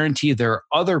guarantee there are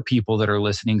other people that are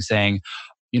listening saying,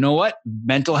 you know what?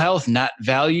 Mental health not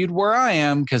valued where I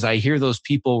am, because I hear those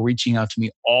people reaching out to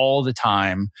me all the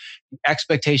time. The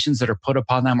expectations that are put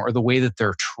upon them or the way that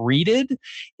they're treated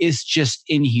is just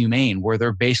inhumane, where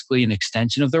they're basically an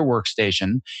extension of their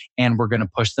workstation and we're going to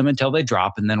push them until they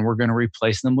drop, and then we're going to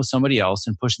replace them with somebody else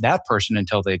and push that person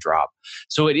until they drop.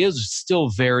 So it is still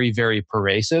very, very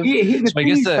pervasive. The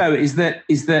thing though is that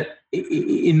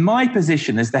in my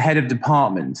position as the head of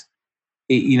department,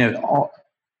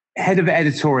 head of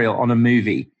editorial on a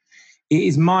movie, it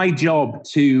is my job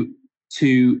to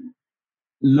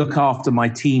look after my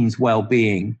team's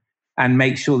well-being and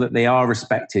make sure that they are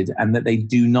respected and that they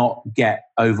do not get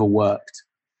overworked,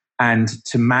 and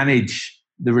to manage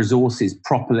the resources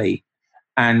properly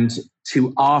and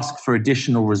to ask for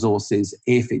additional resources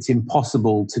if it's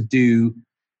impossible to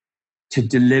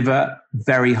deliver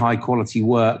very high quality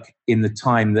work in the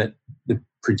time that the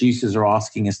producers are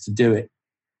asking us to do it.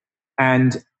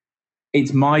 And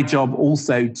it's my job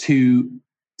also to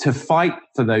fight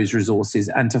for those resources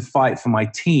and to fight for my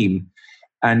team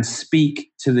and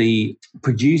speak to the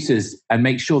producers and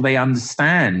make sure they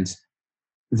understand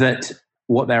that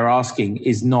what they're asking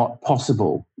is not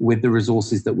possible with the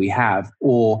resources that we have,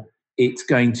 or it's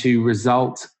going to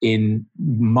result in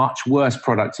much worse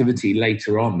productivity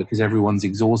later on because everyone's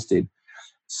exhausted.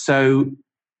 So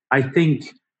I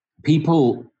think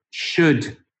people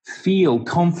should feel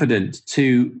confident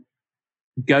to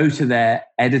go to their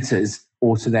editors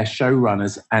or to their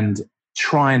showrunners and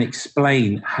try and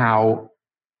explain how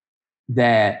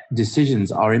their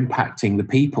decisions are impacting the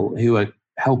people who are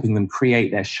helping them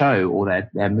create their show or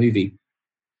their movie.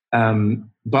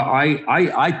 But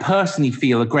I personally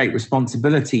feel a great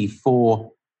responsibility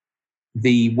for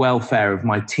the welfare of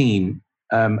my team.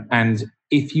 And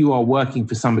if you are working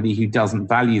for somebody who doesn't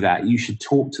value that, you should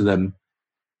talk to them.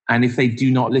 And if they do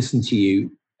not listen to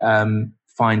you,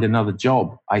 find another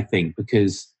job, I think,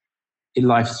 because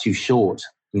life's too short,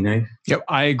 you know? Yep,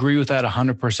 I agree with that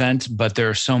 100%. But there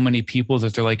are so many people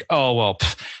that they're like, oh, well,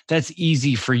 that's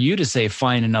easy for you to say,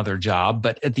 find another job.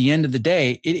 But at the end of the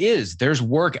day, it is. There's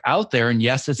work out there. And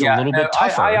yes, it's a little bit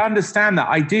tougher. I understand that.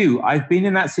 I do. I've been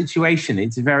in that situation.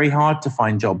 It's very hard to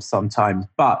find jobs sometimes.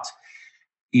 But,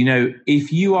 you know,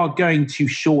 if you are going to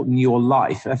shorten your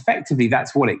life, effectively,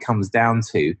 that's what it comes down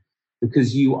to,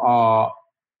 because you are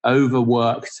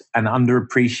overworked and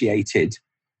underappreciated,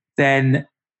 then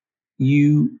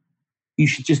you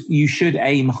should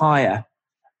aim higher.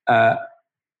 I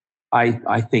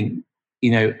think,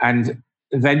 you know, and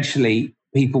eventually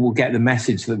people will get the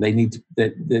message that they need to,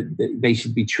 that they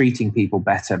should be treating people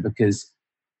better, because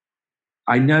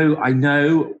I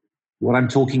know what I'm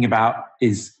talking about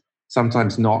is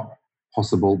sometimes not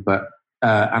possible, but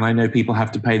and I know people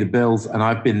have to pay the bills, and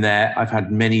I've been there. I've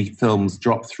had many films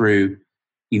drop through,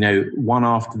 you know, one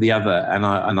after the other. And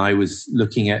I was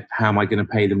looking at, how am I going to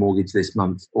pay the mortgage this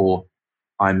month? Or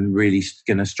I'm really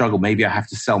going to struggle. Maybe I have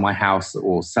to sell my house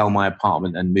or sell my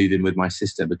apartment and move in with my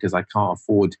sister because I can't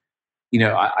afford, you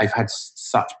know, I've had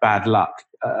such bad luck,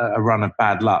 a run of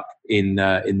bad luck in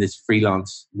this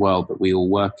freelance world that we all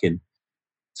work in.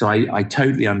 So I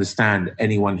totally understand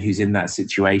anyone who's in that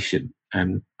situation.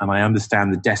 And I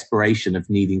understand the desperation of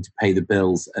needing to pay the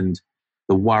bills and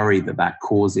the worry that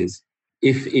causes.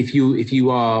 If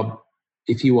you are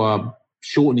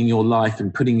shortening your life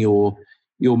and putting your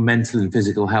mental and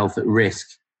physical health at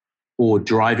risk, or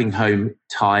driving home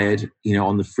tired, you know,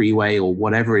 on the freeway or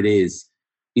whatever it is,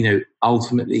 you know,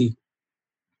 ultimately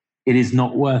it is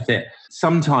not worth it.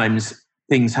 Sometimes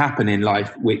things happen in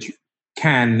life which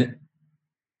can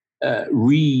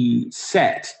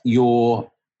reset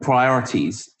your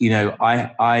priorities. You know,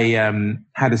 I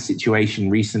had a situation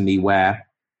recently where,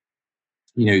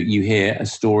 you know, you hear a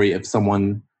story of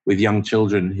someone with young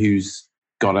children who's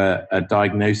got a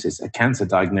diagnosis, a cancer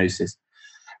diagnosis,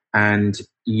 and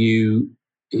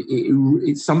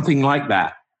it's something like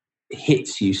that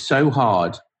hits you so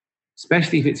hard,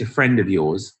 especially if it's a friend of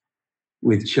yours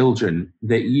with children,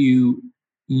 that you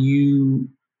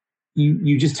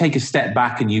just take a step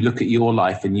back and you look at your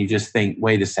life and you just think,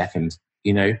 wait a second,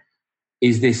 you know,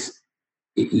 is this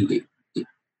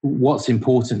what's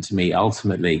important to me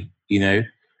ultimately, you know?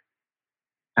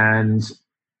 And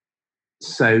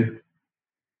so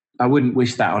I wouldn't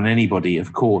wish that on anybody,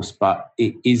 of course, but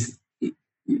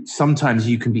sometimes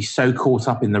you can be so caught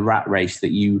up in the rat race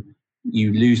that you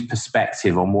lose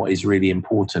perspective on what is really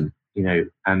important, you know,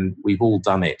 and we've all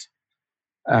done it.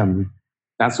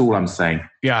 That's all I'm saying.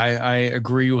 Yeah, I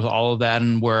agree with all of that.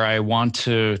 And where I want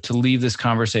to leave this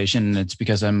conversation, and it's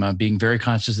because I'm being very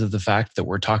conscious of the fact that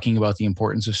we're talking about the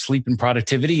importance of sleep and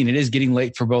productivity, and it is getting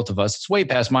late for both of us. It's way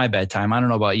past my bedtime. I don't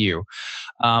know about you.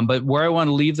 But where I want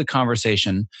to leave the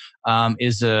conversation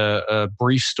is a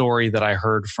brief story that I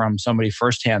heard from somebody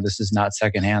firsthand. This is not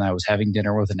secondhand. I was having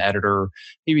dinner with an editor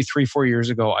maybe 3-4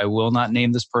 years ago. I will not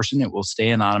name this person. It will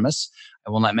stay anonymous. I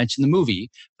will not mention the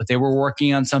movie, but they were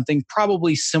working on something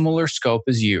probably similar scope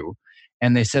as you.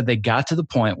 And they said they got to the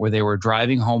point where they were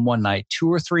driving home one night,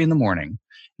 2 or 3 in the morning,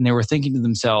 and they were thinking to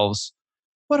themselves,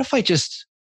 what if I just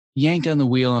yanked on the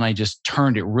wheel and I just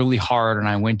turned it really hard and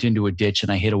I went into a ditch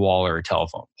and I hit a wall or a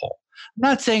telephone pole? I'm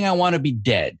not saying I want to be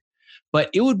dead, but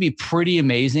it would be pretty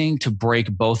amazing to break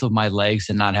both of my legs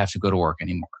and not have to go to work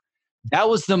anymore. That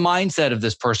was the mindset of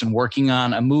this person working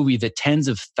on a movie that tens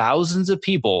of thousands of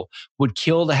people would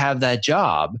kill to have that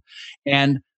job.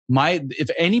 And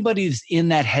if anybody's in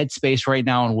that headspace right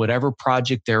now in whatever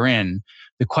project they're in,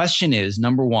 the question is,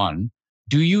 number one,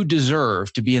 do you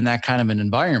deserve to be in that kind of an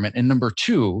environment? And number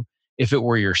two, if it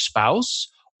were your spouse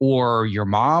or your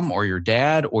mom or your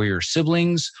dad or your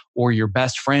siblings or your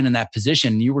best friend in that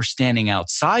position, and you were standing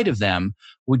outside of them,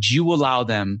 would you allow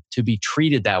them to be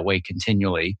treated that way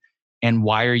continually? And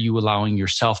why are you allowing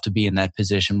yourself to be in that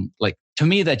position? Like, to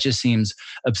me, that just seems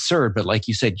absurd. But like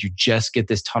you said, you just get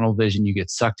this tunnel vision, you get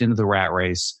sucked into the rat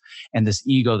race, and this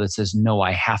ego that says, no,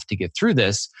 I have to get through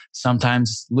this,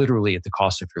 sometimes literally at the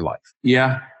cost of your life.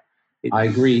 Yeah. I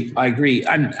agree. There's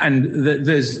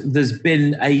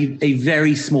been a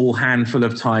very small handful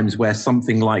of times where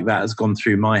something like that has gone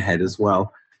through my head as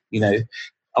well.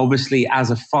 Obviously,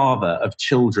 as a father of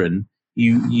children,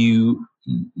 you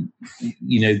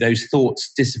those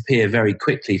thoughts disappear very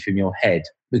quickly from your head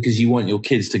because you want your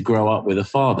kids to grow up with a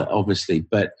father, obviously.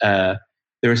 But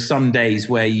there are some days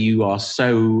where you are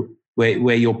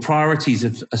where your priorities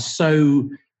are so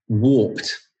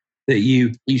warped that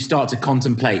you start to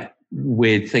contemplate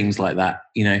weird things like that,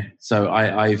 So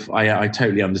I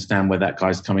totally understand where that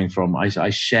guy's coming from. I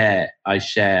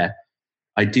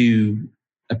do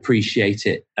appreciate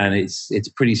it, and it's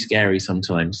pretty scary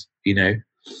sometimes,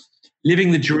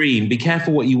 living the dream. Be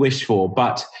careful what you wish for,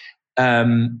 but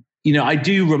I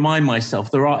do remind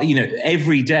myself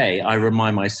every day I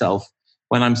remind myself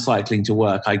when I'm cycling to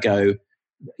work, I go,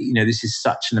 this is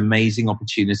such an amazing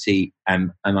opportunity,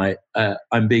 and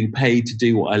I'm being paid to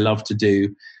do what I love to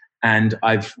do, and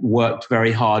I've worked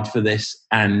very hard for this,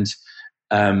 and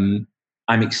I'm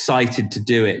excited to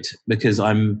do it because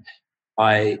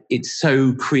it's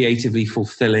so creatively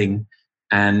fulfilling,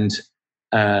 and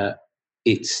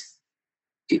it's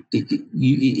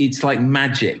like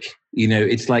magic,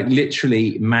 it's like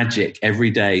literally magic every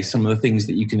day. Some of the things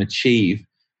that you can achieve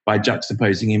by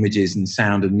juxtaposing images and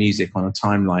sound and music on a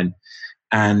timeline.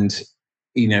 And,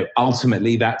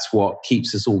 ultimately that's what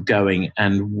keeps us all going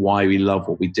and why we love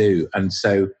what we do. And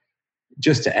so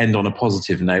just to end on a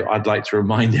positive note, I'd like to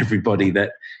remind everybody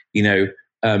that,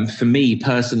 for me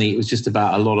personally, it was just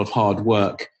about a lot of hard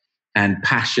work and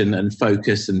passion and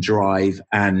focus and drive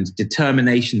and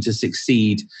determination to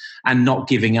succeed and not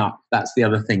giving up. That's the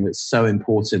other thing that's so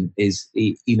important is,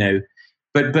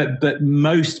 but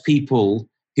most people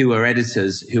who are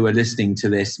editors who are listening to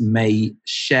this may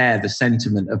share the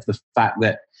sentiment of the fact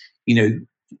that,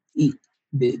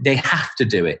 they have to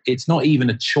do it. It's not even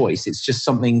a choice. It's just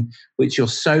something which you're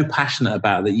so passionate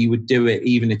about that you would do it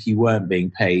even if you weren't being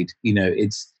paid. You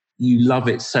love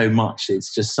it so much.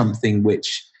 It's just something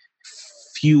which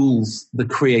fuels the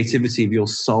creativity of your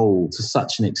soul to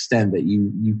such an extent that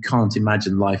you can't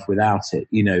imagine life without it,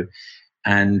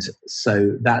 And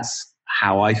so that's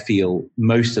how I feel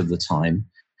most of the time.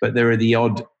 But there are the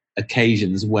odd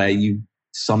occasions where you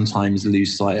sometimes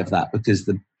lose sight of that because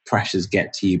the pressures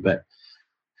get to you. But,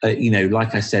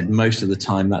 like I said, most of the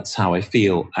time that's how I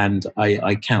feel. And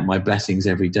I count my blessings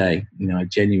every day. I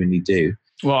genuinely do.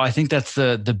 Well, I think that's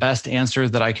the best answer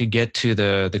that I could get to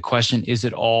the question, is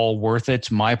it all worth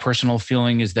it? My personal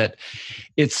feeling is that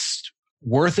it's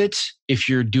worth it if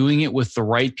you're doing it with the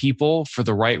right people for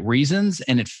the right reasons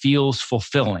and it feels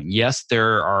fulfilling. Yes,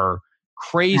 there are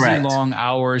crazy long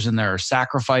hours and there are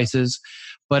sacrifices,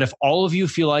 but if all of you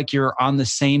feel like you're on the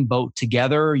same boat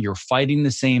together, you're fighting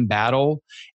the same battle,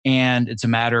 and it's a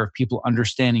matter of people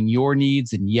understanding your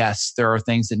needs. And yes, there are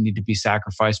things that need to be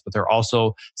sacrificed, but there are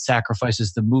also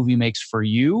sacrifices the movie makes for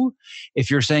you.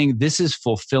 If you're saying this is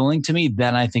fulfilling to me,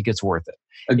 then I think it's worth it.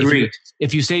 Agreed.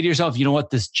 If you say to yourself, you know what,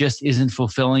 this just isn't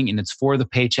fulfilling and it's for the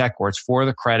paycheck or it's for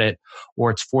the credit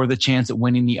or it's for the chance at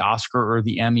winning the Oscar or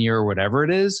the Emmy or whatever it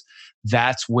is,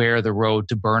 that's where the road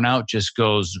to burnout just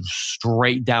goes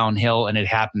straight downhill, and it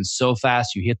happens so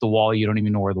fast. You hit the wall, you don't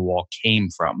even know where the wall came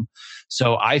from.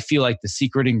 So I feel like the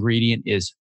secret ingredient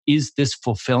is this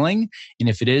fulfilling? And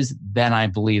if it is, then I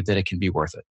believe that it can be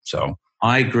worth it. So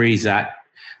I agree, Zach.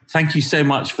 Thank you so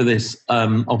much for this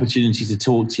opportunity to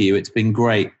talk to you. It's been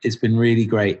great. It's been really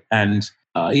great. And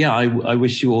I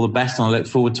wish you all the best, and I look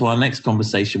forward to our next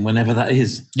conversation, whenever that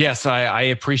is. Yes, I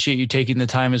appreciate you taking the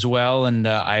time as well. And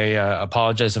I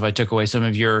apologize if I took away some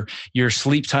of your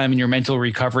sleep time and your mental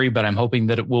recovery, but I'm hoping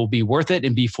that it will be worth it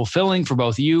and be fulfilling for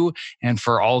both you and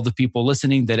for all of the people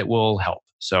listening, that it will help.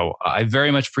 So I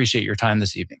very much appreciate your time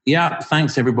this evening. Yeah,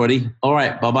 thanks everybody. All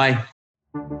right, bye-bye.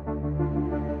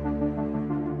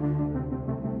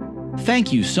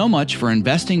 Thank you so much for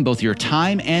investing both your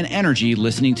time and energy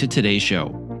listening to today's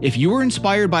show. If you were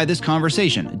inspired by this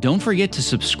conversation, don't forget to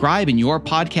subscribe in your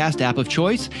podcast app of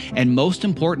choice, and most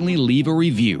importantly, leave a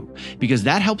review, because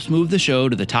that helps move the show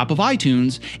to the top of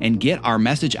iTunes and get our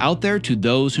message out there to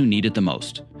those who need it the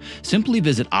most. Simply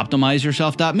visit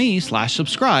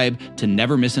optimizeyourself.me/subscribe to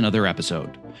never miss another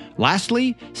episode.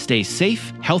 Lastly, stay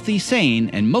safe, healthy, sane,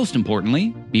 and most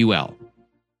importantly, be well.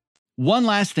 One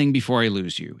last thing before I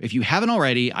lose you. If you haven't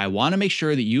already, I want to make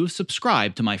sure that you've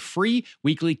subscribed to my free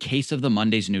weekly Case of the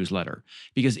Mondays newsletter,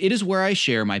 because it is where I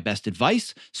share my best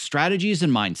advice, strategies,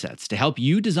 and mindsets to help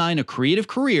you design a creative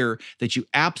career that you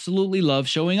absolutely love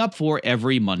showing up for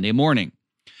every Monday morning.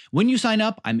 When you sign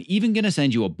up, I'm even going to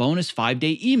send you a bonus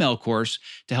 5-day email course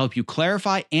to help you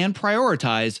clarify and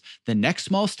prioritize the next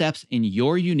small steps in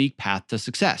your unique path to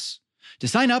success. To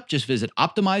sign up, just visit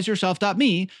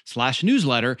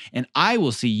optimizeyourself.me/newsletter, and I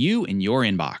will see you in your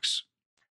inbox.